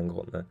Iron Man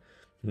Gauntlet.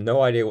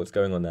 No idea what's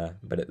going on there,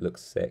 but it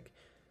looks sick.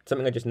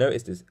 Something I just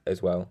noticed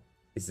as well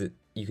is that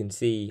you can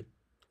see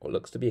what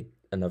looks to be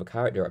another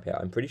character up here.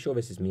 I'm pretty sure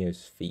this is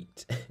Mio's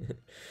feet.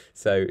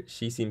 So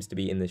she seems to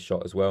be in this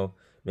shot as well.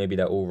 Maybe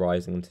they're all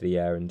rising into the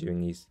air and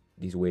doing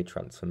these weird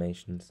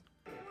transformations.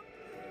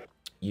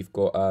 You've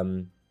got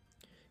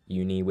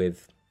Uni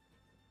with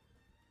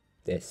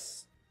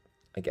this,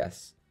 I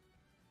guess,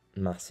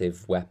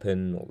 massive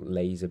weapon or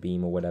laser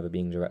beam or whatever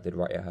being directed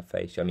right at her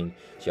face. I mean,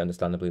 she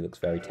understandably looks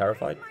very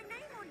terrified.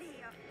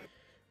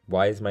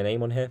 Why is my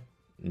name on here?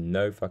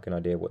 No fucking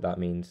idea what that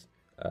means,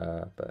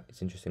 but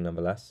it's interesting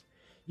nonetheless.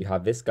 You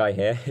have this guy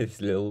here, this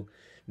little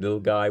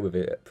guy with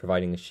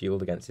providing a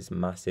shield against this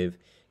massive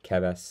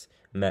Keves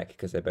mech,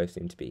 because they both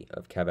seem to be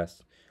of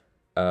Keves.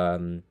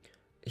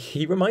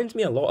 He reminds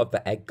me a lot of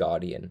the Egg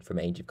Guardian from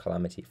Age of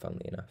Calamity,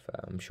 funnily enough.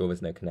 I'm sure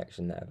there's no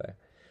connection there,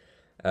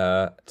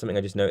 though. Something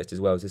I just noticed as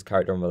well is this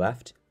character on the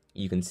left.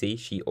 You can see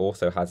she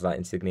also has that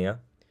insignia.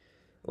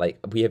 Like,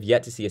 we have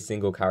yet to see a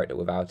single character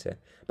without it.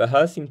 But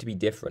hers seem to be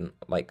different.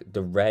 Like,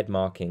 the red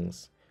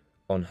markings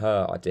on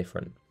her are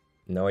different.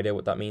 No idea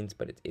what that means,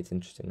 but it's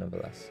interesting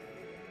nonetheless.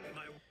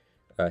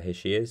 Here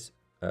she is.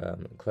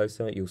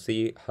 Closer, you'll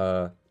see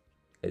her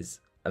as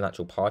an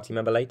actual party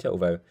member later,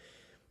 although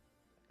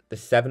the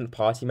 7th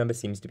party member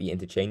seems to be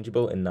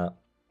interchangeable in that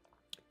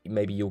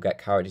maybe you'll get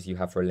characters you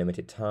have for a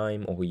limited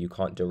time or who you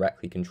can't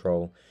directly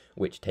control,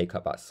 which take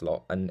up that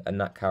slot. And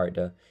that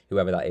character,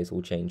 whoever that is,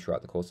 will change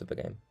throughout the course of the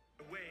game.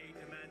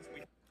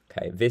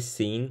 Okay, this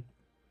scene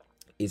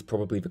is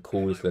probably the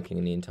coolest looking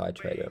in the entire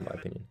trailer, in my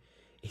opinion.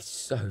 It's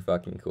so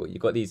fucking cool.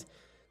 You've got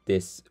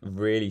this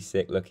really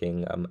sick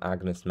looking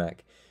Agnes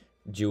mech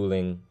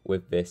dueling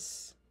with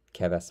this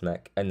Keves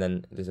mech, and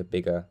then there's a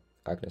bigger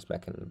Agnes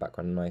mech in the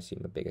background, and I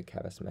assume a bigger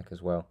Keves mech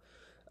as well.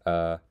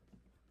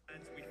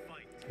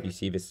 You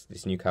see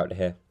this new character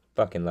here.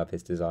 Fucking love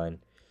his design.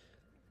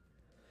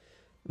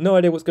 No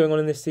idea what's going on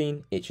in this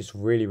scene. It's just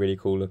really, really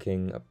cool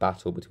looking. A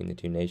battle between the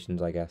two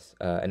nations, I guess.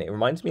 And it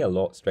reminds me a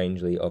lot,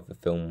 strangely, of the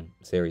film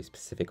series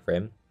Pacific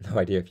Rim. No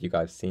idea if you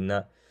guys have seen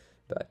that.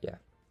 But yeah.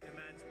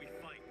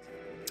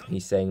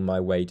 He's saying, "My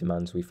way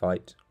demands we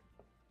fight."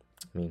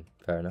 I mean,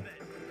 fair enough.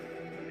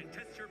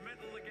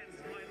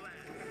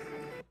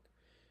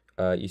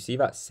 You see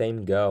that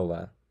same girl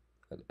there,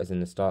 as in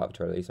the start of the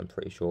trailer, at least I'm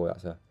pretty sure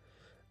that's her.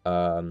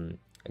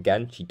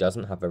 Again, she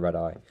doesn't have a red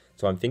eye.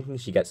 So I'm thinking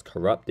she gets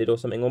corrupted or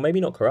something. Or maybe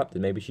not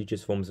corrupted. Maybe she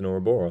just forms an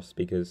Ouroboros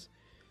because...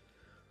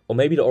 Or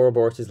maybe the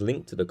Ouroboros is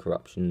linked to the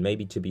corruption.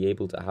 Maybe to be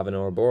able to have an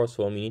Ouroboros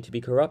form, you need to be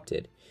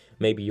corrupted.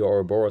 Maybe your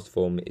Ouroboros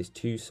form is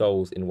two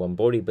souls in one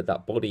body, but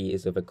that body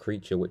is of a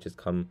creature which has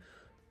come...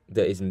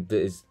 That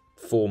is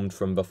formed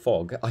from the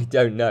fog. I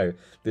don't know.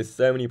 There's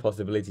so many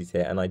possibilities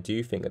here. And I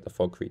do think that the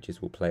fog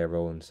creatures will play a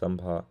role in some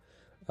part.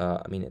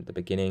 I mean, at the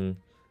beginning...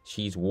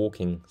 She's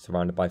walking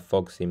surrounded by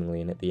fog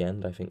seemingly, and at the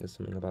end I think there's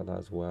something about that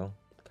as well.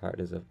 The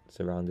characters are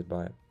surrounded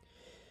by it.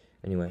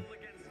 Anyway.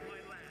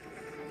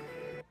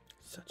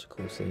 Such a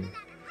cool scene.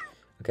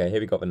 Okay, here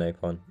we got the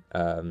Napon.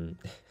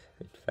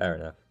 Fair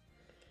enough.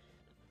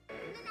 I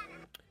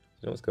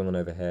don't know what's going on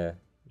over here.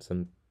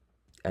 Some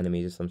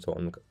enemies of some sort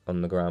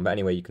on the ground. But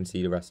anyway, you can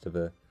see the rest of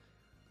the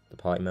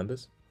party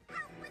members.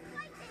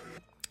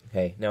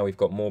 Okay, now we've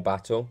got more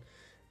battle.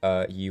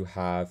 You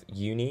have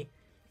Uni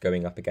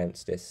going up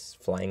against this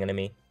flying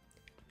enemy.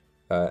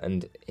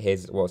 And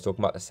here's what I was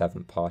talking about, the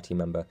 7th party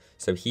member.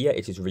 So here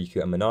it is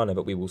Riku and Manana,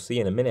 but we will see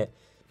in a minute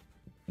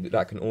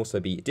that can also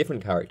be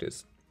different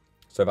characters.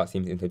 So that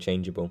seems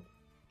interchangeable.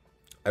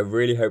 I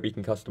really hope we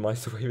can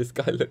customize the way this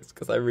guy looks,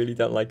 because I really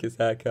don't like his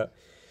haircut.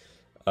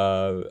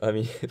 I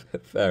mean,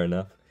 fair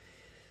enough.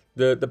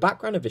 The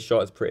background of this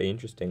shot is pretty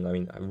interesting. I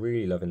mean, I'm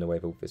really loving the way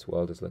this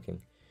world is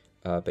looking.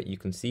 But you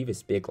can see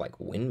this big, like,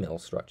 windmill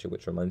structure,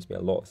 which reminds me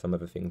a lot of some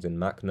of the things in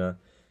Machna.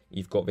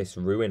 You've got this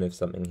ruin of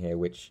something here,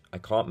 which I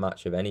can't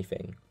match of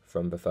anything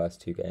from the first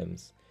 2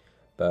 games.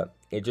 But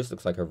it just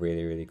looks like a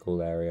really, really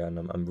cool area, and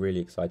I'm really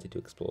excited to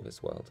explore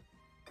this world.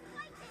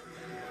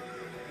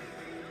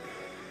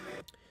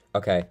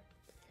 Okay,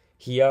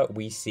 here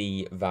we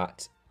see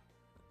that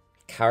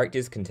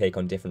characters can take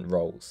on different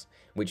roles,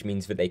 which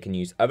means that they can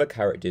use other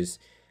characters'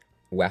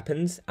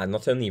 weapons, and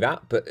not only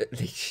that, but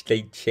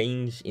they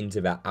change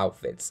into their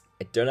outfits.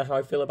 I don't know how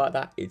I feel about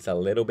that. It's a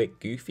little bit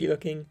goofy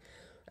looking.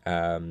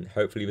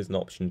 Hopefully there's an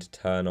option to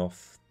turn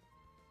off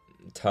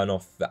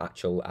the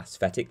actual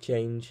aesthetic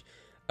change,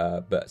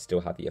 but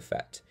still have the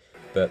effect.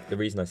 But the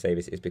reason I say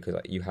this is because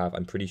you have,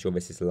 I'm pretty sure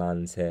this is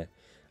Lance here,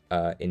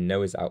 in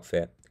Noah's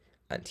outfit,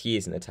 and he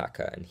is an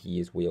attacker, and he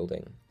is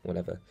wielding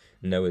whatever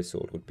Noah's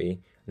sword would be.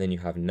 And then you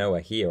have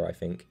Noah here, I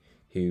think,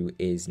 who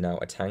is now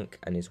a tank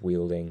and is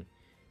wielding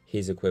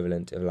his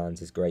equivalent of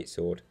Lance's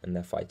greatsword, and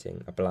they're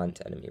fighting a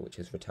Blant enemy, which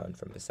has returned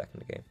from the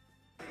second game.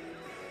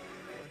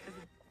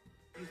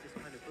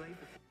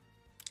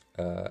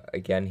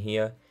 Again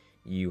here,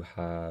 you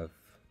have...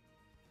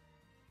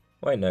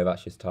 Wait, no,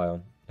 that's just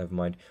Tyon. Never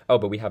mind. Oh,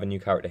 but we have a new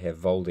character here,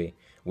 Voldy,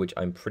 which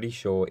I'm pretty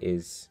sure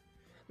is...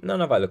 Now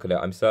that I look at it,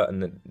 I'm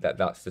certain that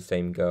that's the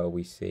same girl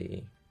we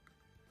see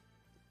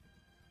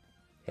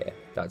here.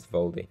 That's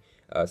Voldy.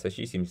 So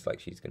she seems like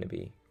she's going to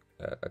be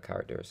a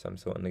character of some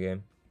sort in the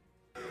game.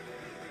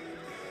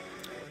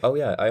 Oh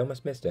yeah, I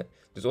almost missed it.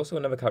 There's also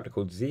another character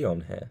called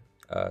Xeon here.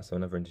 So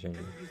another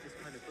interchangeable.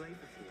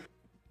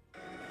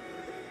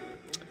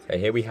 Okay,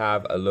 here we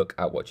have a look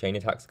at what chain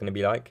attack's going to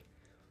be like.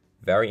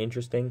 Very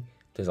interesting.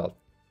 There's a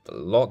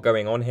lot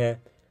going on here.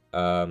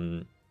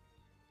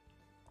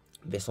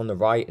 This on the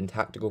right and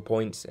tactical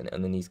points, and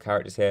then these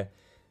characters here.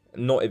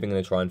 I'm not even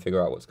going to try and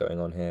figure out what's going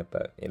on here,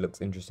 but it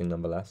looks interesting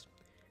nonetheless.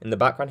 In the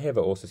background here,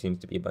 there also seems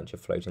to be a bunch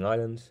of floating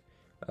islands,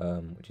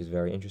 which is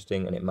very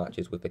interesting, and it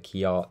matches with the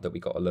key art that we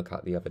got a look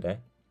at the other day,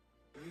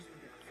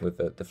 with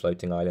the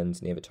floating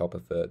islands near the top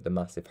of the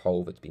massive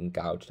hole that's been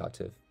gouged out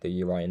of the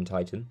Urian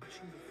Titan.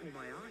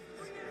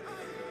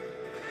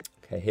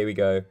 Okay, here we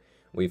go.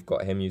 We've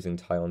got him using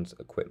Tyon's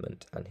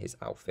equipment and his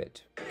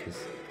outfit, because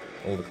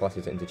all the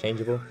classes are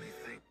interchangeable.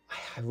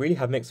 I really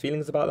have mixed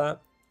feelings about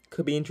that.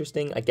 Could be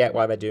interesting. I get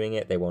why they're doing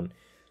it. They want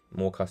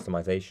more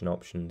customization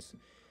options.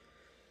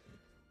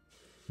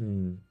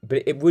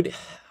 But it would,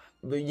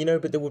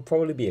 but there would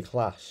probably be a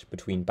clash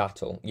between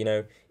battle. You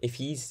know, if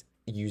he's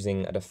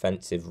using a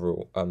defensive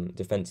role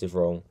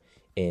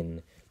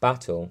in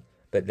battle,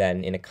 but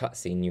then in a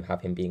cutscene you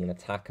have him being an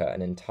attacker,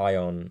 and then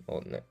Tyon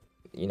or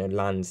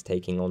Lan's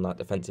taking on that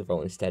defensive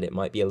role instead, it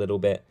might be a little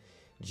bit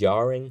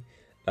jarring.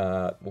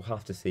 We'll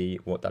have to see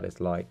what that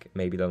is like.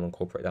 Maybe they'll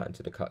incorporate that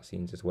into the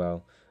cutscenes as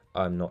well.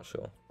 I'm not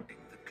sure.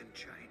 That can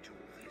change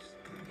all this.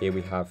 Here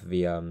we have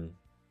the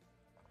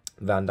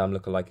Van Damme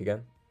lookalike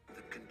again.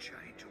 That can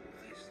change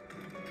all this.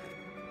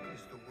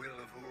 Is the will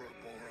of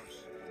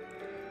Ouroboros.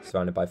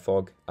 Surrounded by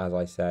fog, as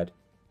I said.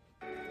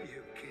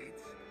 You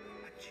kids,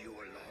 at your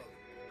love.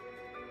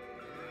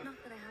 Not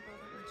that I have all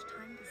that much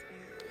time to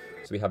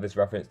spare. So we have this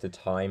reference to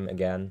time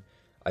again.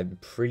 I'm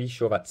pretty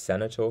sure that's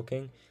Senna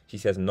talking. She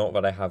says, not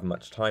that I have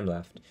much time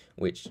left,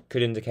 which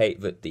could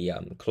indicate that the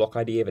clock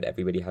idea that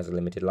everybody has a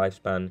limited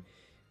lifespan,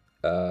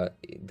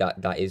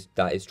 that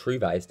is true,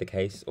 that is the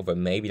case. Although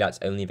maybe that's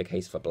only the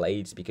case for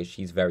Blades, because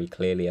she's very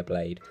clearly a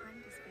Blade.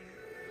 Time to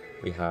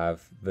spare. We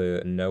have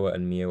the Noah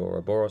and Mio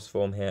Ouroboros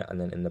form here, and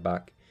then in the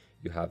back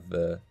you have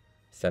the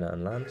Senna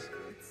and Lance.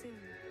 But soon.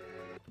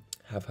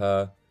 Have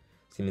her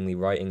seemingly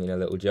writing in a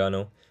little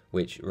journal,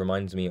 which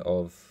reminds me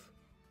of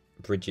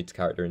Bridget's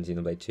character in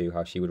Xenoblade 2,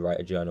 how she would write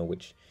a journal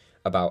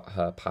about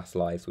her past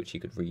lives, which she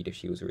could read if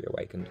she was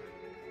reawakened.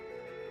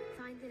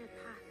 Finding a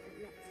path that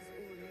lets us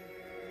all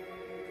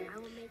in. I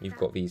will make You've that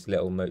got these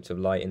little motes of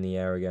light in the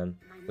air again,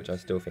 which I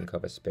still think are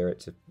the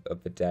spirits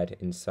of the dead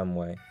in some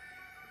way.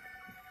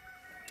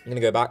 I'm going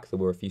to go back. There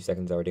were a few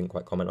seconds there I didn't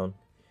quite comment on.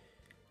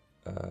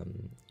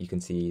 You can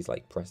see he's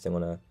like pressing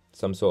on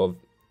some sort of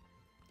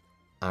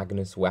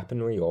Agnes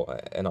weaponry or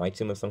an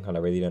item of some kind,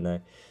 I really don't know.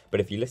 But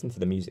if you listen to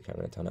the music I'm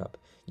going to turn up,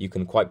 you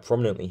can quite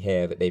prominently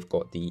hear that they've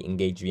got the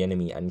engage the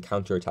enemy and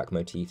counter-attack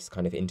motifs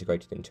kind of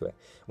integrated into it,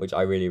 which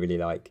I really, really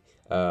like.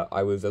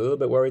 I was a little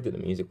bit worried that the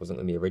music wasn't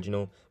going to be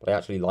original, but I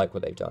actually like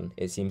what they've done.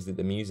 It seems that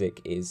the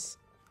music is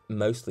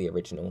mostly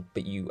original,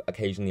 but you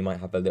occasionally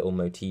might have the little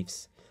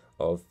motifs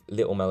of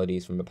little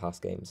melodies from the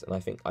past games, and I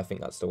think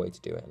that's the way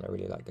to do it, and I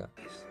really like that.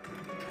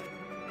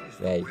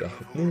 There you go.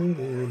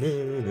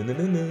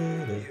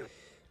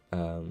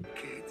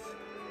 Kids,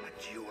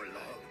 at your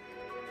love.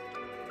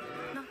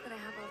 Not that I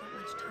have all that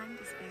much time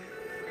to spare.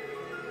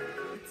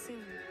 But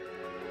soon.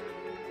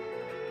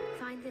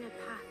 Finding a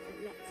path that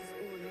lets us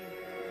all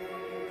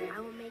in. I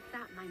will make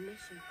that my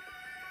mission.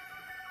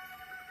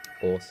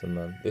 Awesome,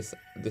 man.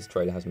 This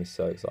trailer has me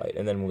so excited.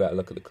 And then we'll get a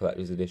look at the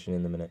collector's edition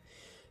in a minute.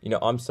 You know,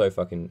 I'm so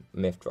fucking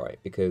miffed, right?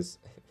 Because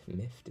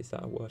miffed, is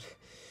that a word?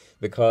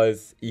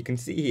 Because you can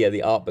see here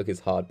the art book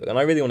is hardbook, and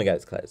I really want to get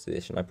this collector's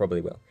edition. I probably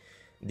will.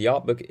 The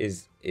art book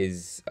is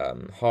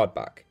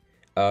hardback,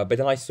 but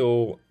then I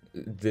saw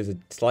there's a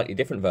slightly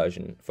different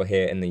version for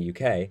here in the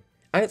UK,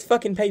 and it's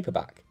fucking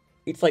paperback.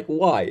 It's like,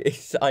 why?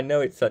 I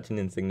know it's such an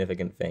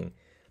insignificant thing,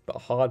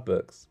 but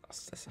hardbacks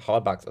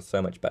are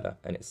so much better,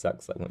 and it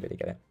sucks that I won't really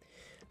get it.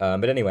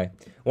 But anyway,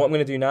 what I'm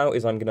going to do now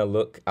is I'm going to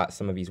look at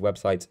some of these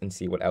websites and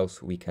see what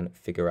else we can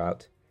figure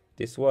out.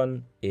 This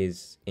one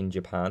is in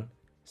Japan,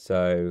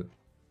 so...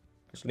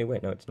 Actually,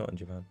 wait, no, it's not in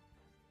Japan.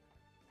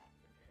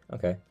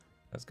 Okay,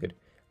 that's good.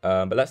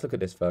 But let's look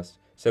at this first.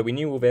 So we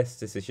knew all this.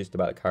 This is just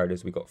about the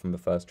characters we got from the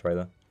first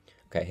trailer.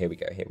 Okay, here we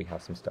go. Here we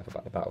have some stuff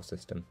about the battle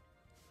system.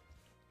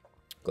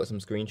 Got some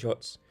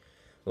screenshots.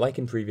 Like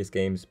in previous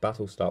games,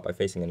 battles start by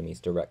facing enemies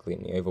directly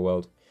in the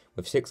overworld.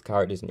 With 6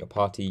 characters in your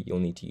party, you'll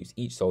need to use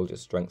each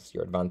soldier's strengths to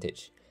your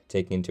advantage,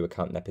 taking into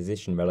account their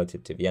position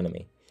relative to the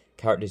enemy.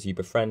 Characters you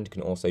befriend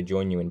can also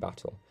join you in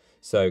battle.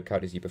 So,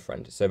 characters you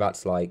befriend. So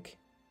that's like...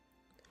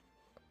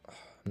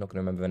 I'm not going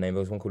to remember the name.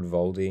 There was one called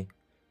Voldy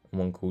and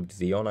one called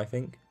Xeon, I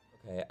think.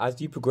 Okay,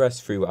 as you progress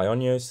through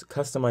Ionios,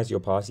 customize your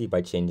party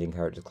by changing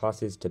character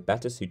classes to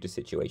better suit the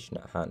situation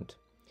at hand.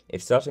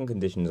 If certain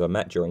conditions are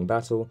met during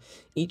battle,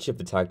 each of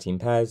the tag team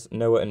pairs,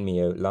 Noah and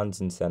Mio, Lance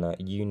and Senna,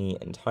 Uni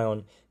and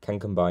Tyon, can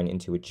combine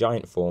into a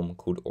giant form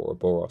called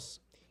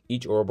Ouroboros.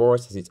 Each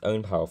Ouroboros has its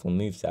own powerful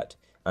moveset,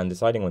 and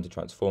deciding when to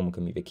transform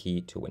can be the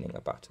key to winning a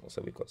battle.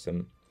 So we've got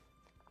some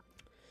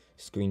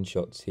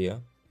screenshots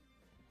here.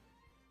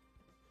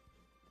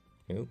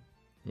 Ooh.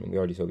 I mean, we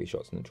already saw these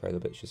shots in the trailer,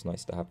 but it's just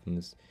nice to have them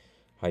as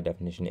high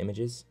definition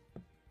images.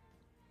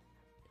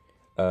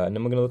 And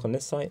then we're going to look on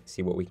this site,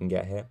 see what we can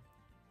get here.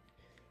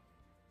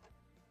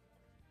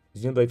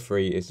 Xenoblade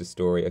 3 is the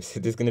story of...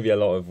 There's going to be a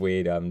lot of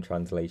weird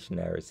translation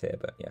errors here,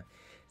 but yeah.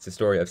 It's the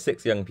story of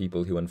 6 young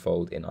people who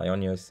unfold in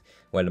Ionios,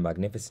 where the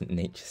magnificent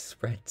nature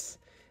spreads.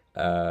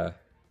 Young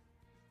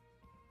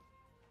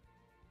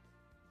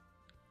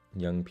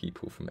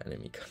people from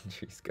enemy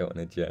countries go on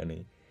a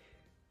journey.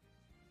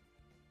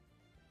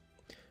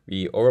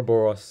 The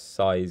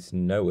Ouroboros-sized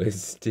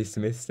Noahs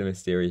dismiss the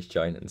mysterious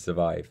giant and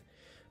survive.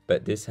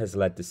 But this has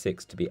led the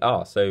 6 to be...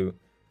 so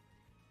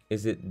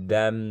is it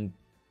them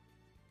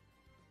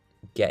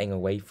getting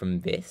away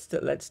from this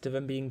that leads to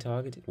them being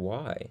targeted?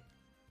 Why?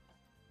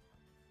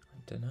 I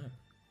don't know.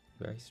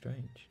 Very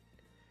strange.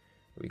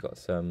 We got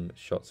some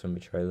shots from the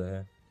trailer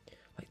here.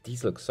 Like,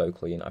 these look so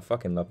clean. I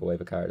fucking love the way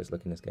the characters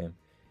look in this game.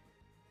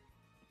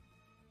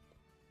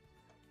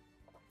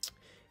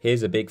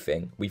 Here's a big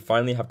thing. We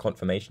finally have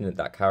confirmation that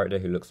that character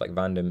who looks like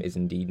Van Damme is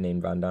indeed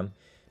named Van Damme.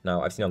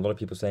 Now, I've seen a lot of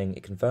people saying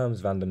it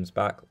confirms Vandam's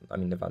back. I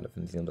mean, the Vandam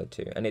from Xenoblade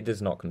 2, and it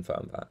does not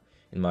confirm that,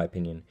 in my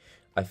opinion.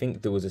 I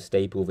think there was a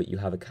staple that you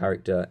have a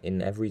character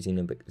in every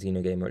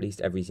Xeno game, or at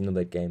least every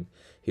Xenoblade game,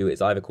 who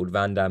is either called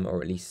Vandam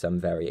or at least some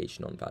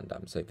variation on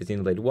Vandam. So for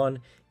Xenoblade 1,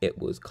 it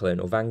was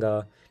Colonel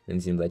Vanguard, and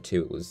in Xenoblade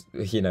 2, it was,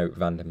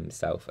 Vandam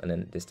himself, and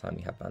then this time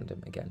we have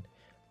Vandam again.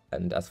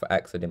 And as for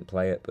X, I didn't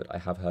play it, but I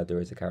have heard there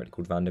is a character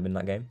called Vandam in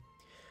that game.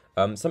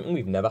 Something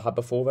we've never had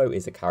before, though,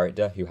 is a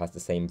character who has the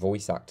same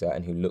voice actor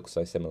and who looks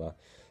so similar.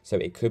 So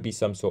it could be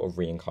some sort of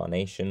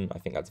reincarnation. I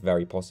think that's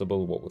very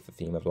possible, what with the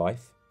theme of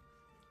life.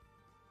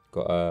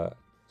 Got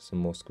some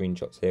more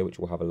screenshots here, which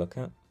we'll have a look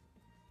at.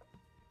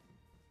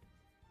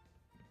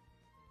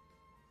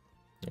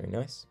 Very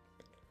nice.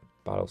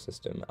 Battle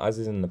system. As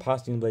is in the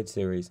past Xenoblade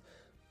series,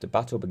 the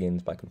battle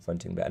begins by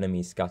confronting the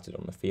enemies scattered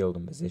on the field,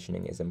 and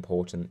positioning is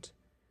important.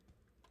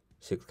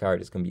 6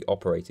 characters can be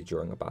operated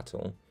during a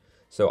battle.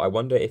 So I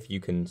wonder if you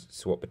can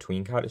swap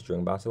between characters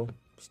during battle.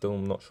 Still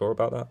not sure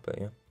about that,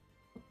 but yeah.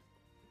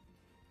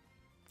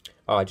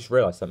 Oh, I just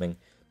realised something.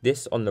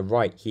 This on the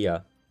right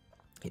here,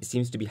 it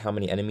seems to be how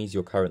many enemies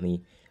you're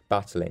currently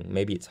battling.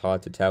 Maybe it's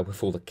hard to tell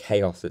with all the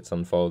chaos that's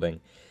unfolding.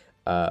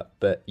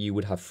 But you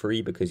would have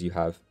 3 because you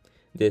have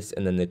this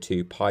and then the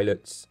 2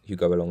 pilots who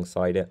go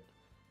alongside it.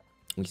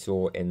 We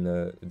saw in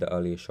the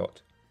earlier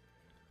shot.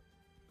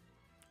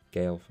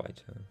 Gale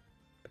fighter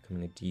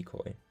becoming a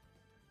decoy.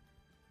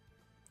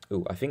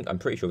 Oh, I'm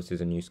pretty sure this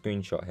is a new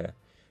screenshot here.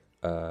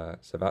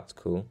 So that's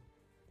cool.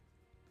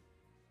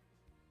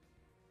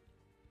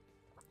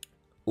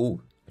 Oh,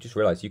 I just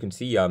realized you can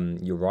see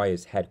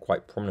Uriah's head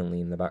quite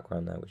prominently in the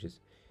background there, which is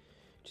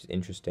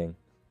interesting.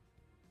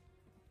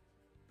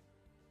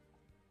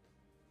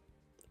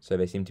 So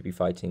they seem to be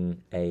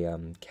fighting a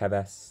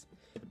Keves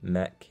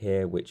mech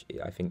here, which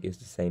I think is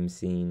the same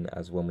scene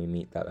as when we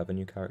meet that other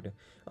new character.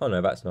 Oh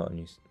no, that's not a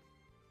new.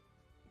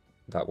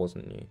 That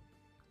wasn't new.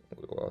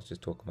 Well, I was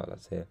just talking about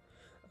that's here.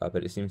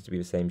 But it seems to be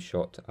the same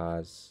shot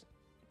as.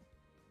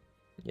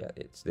 Yeah,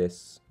 it's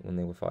this when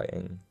they were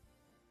fighting.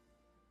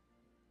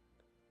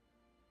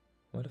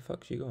 Where the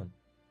fuck's she gone?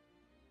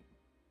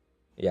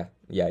 Yeah,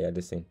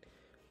 this scene.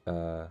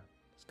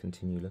 Let's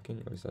continue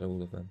looking, or is that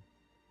all of them?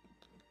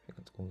 I think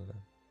that's all of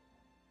them.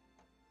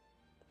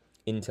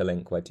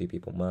 Interlink, where 2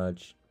 people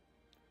merge.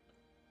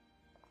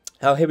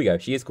 Oh, here we go.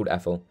 She is called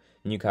Ethel.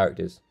 New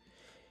characters.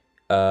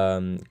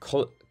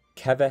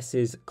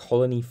 Keves's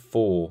Colony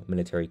 4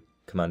 military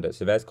commander.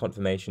 So there's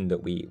confirmation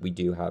that we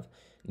do have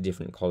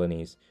different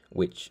colonies,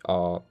 which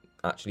are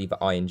actually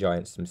the Iron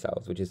Giants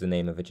themselves, which is the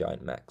name of the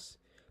giant mechs.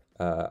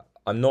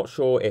 I'm not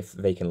sure if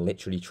they can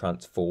literally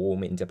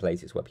transform into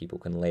places where people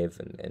can live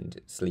and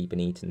sleep and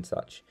eat and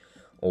such,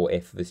 or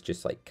if there's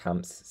just like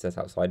camps set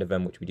outside of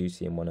them, which we do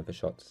see in one of the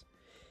shots.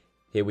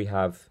 Here we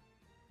have,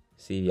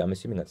 I'm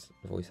assuming that's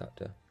the voice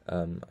actor.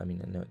 I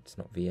mean, no, it's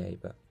not VA,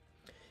 but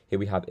here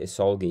we have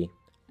Isolgi.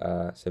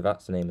 So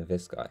that's the name of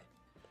this guy.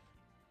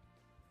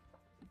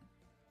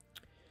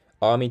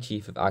 Army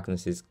Chief of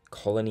Agnes's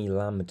Colony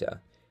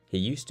Lambda. He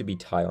used to be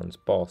Tyon's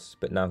boss,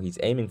 but now he's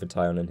aiming for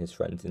Tyon and his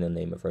friends in the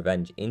name of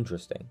revenge.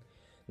 Interesting.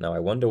 Now I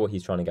wonder what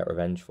he's trying to get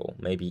revenge for.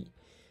 Maybe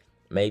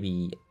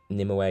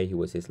Nimue, who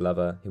was his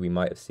lover, who we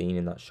might have seen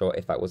in that shot,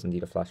 if that was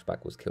indeed a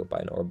flashback, was killed by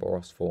an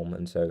Ouroboros form,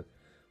 and so,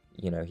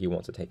 he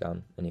wants to take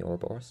down any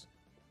Ouroboros.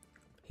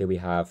 Here we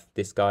have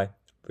this guy.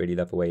 Really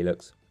love the way he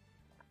looks.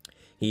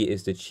 He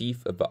is the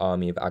chief of the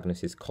army of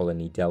Agnes's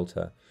Colony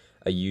Delta,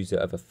 a user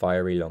of a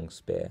fiery long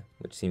spear,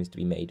 which seems to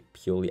be made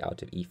purely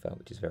out of ether,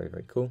 which is very,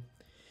 very cool.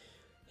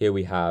 Here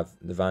we have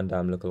the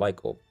Vandam lookalike,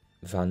 or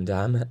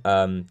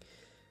Vandam.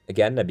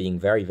 Again, they're being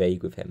very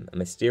vague with him. A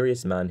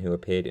mysterious man who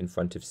appeared in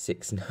front of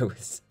 6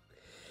 Noahs.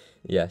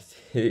 Yes,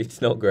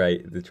 it's not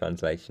great, the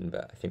translation,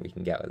 but I think we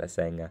can get what they're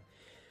saying there.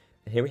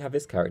 And here we have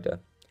this character,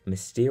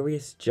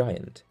 Mysterious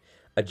Giant.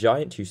 A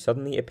giant who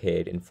suddenly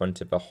appeared in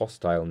front of a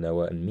hostile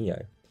Noah and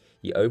Mio.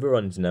 He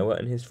overruns Noah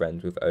and his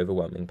friends with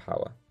overwhelming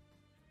power.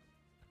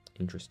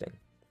 Interesting.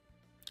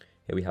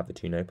 Here we have the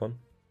 2 Nopon.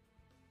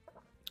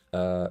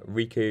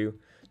 Riku,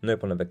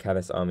 Nopon of the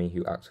Keves army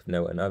who acts with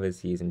Noah and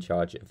others. He is in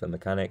charge of the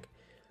mechanic.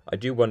 I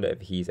do wonder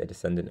if he's a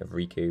descendant of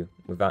Riku.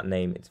 With that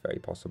name, it's very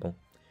possible.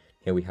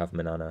 Here we have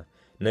Manana,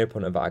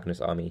 Nopon of the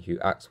Agnes army who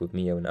acts with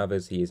Mio and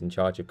others. He is in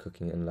charge of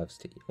cooking and loves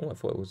to eat. Oh, I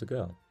thought it was a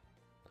girl.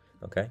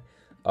 Okay.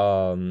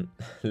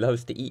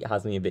 Loves to eat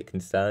has me a bit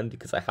concerned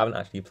because I haven't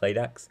actually played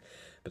X,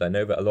 but I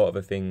know that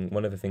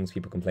one of the things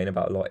people complain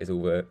about a lot is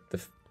all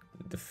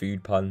the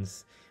food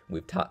puns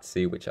with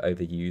Tatsu, which are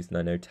overused, and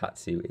I know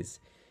Tatsu it's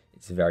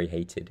very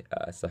hated,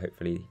 so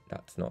hopefully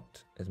that's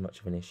not as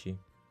much of an issue.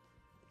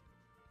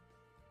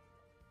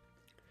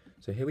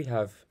 So here we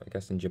have, I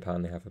guess in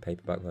Japan they have a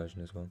paperback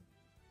version as well.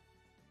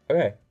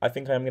 Okay, I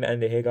think I'm going to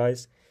end it here,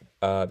 guys.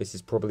 This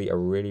is probably a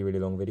really, really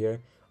long video.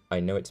 I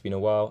know it's been a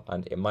while,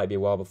 and it might be a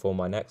while before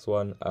my next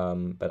one,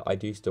 but I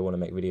do still want to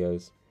make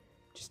videos.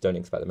 Just don't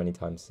expect them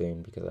anytime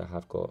soon, because I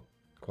have got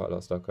quite a lot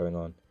of stuff going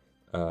on.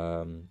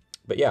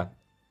 But yeah,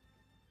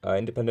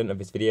 independent of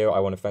this video, I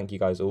want to thank you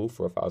guys all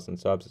for 1,000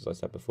 subs, as I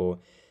said before.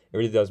 It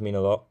really does mean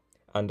a lot.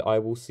 and I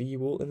will see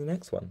you all in the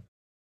next one.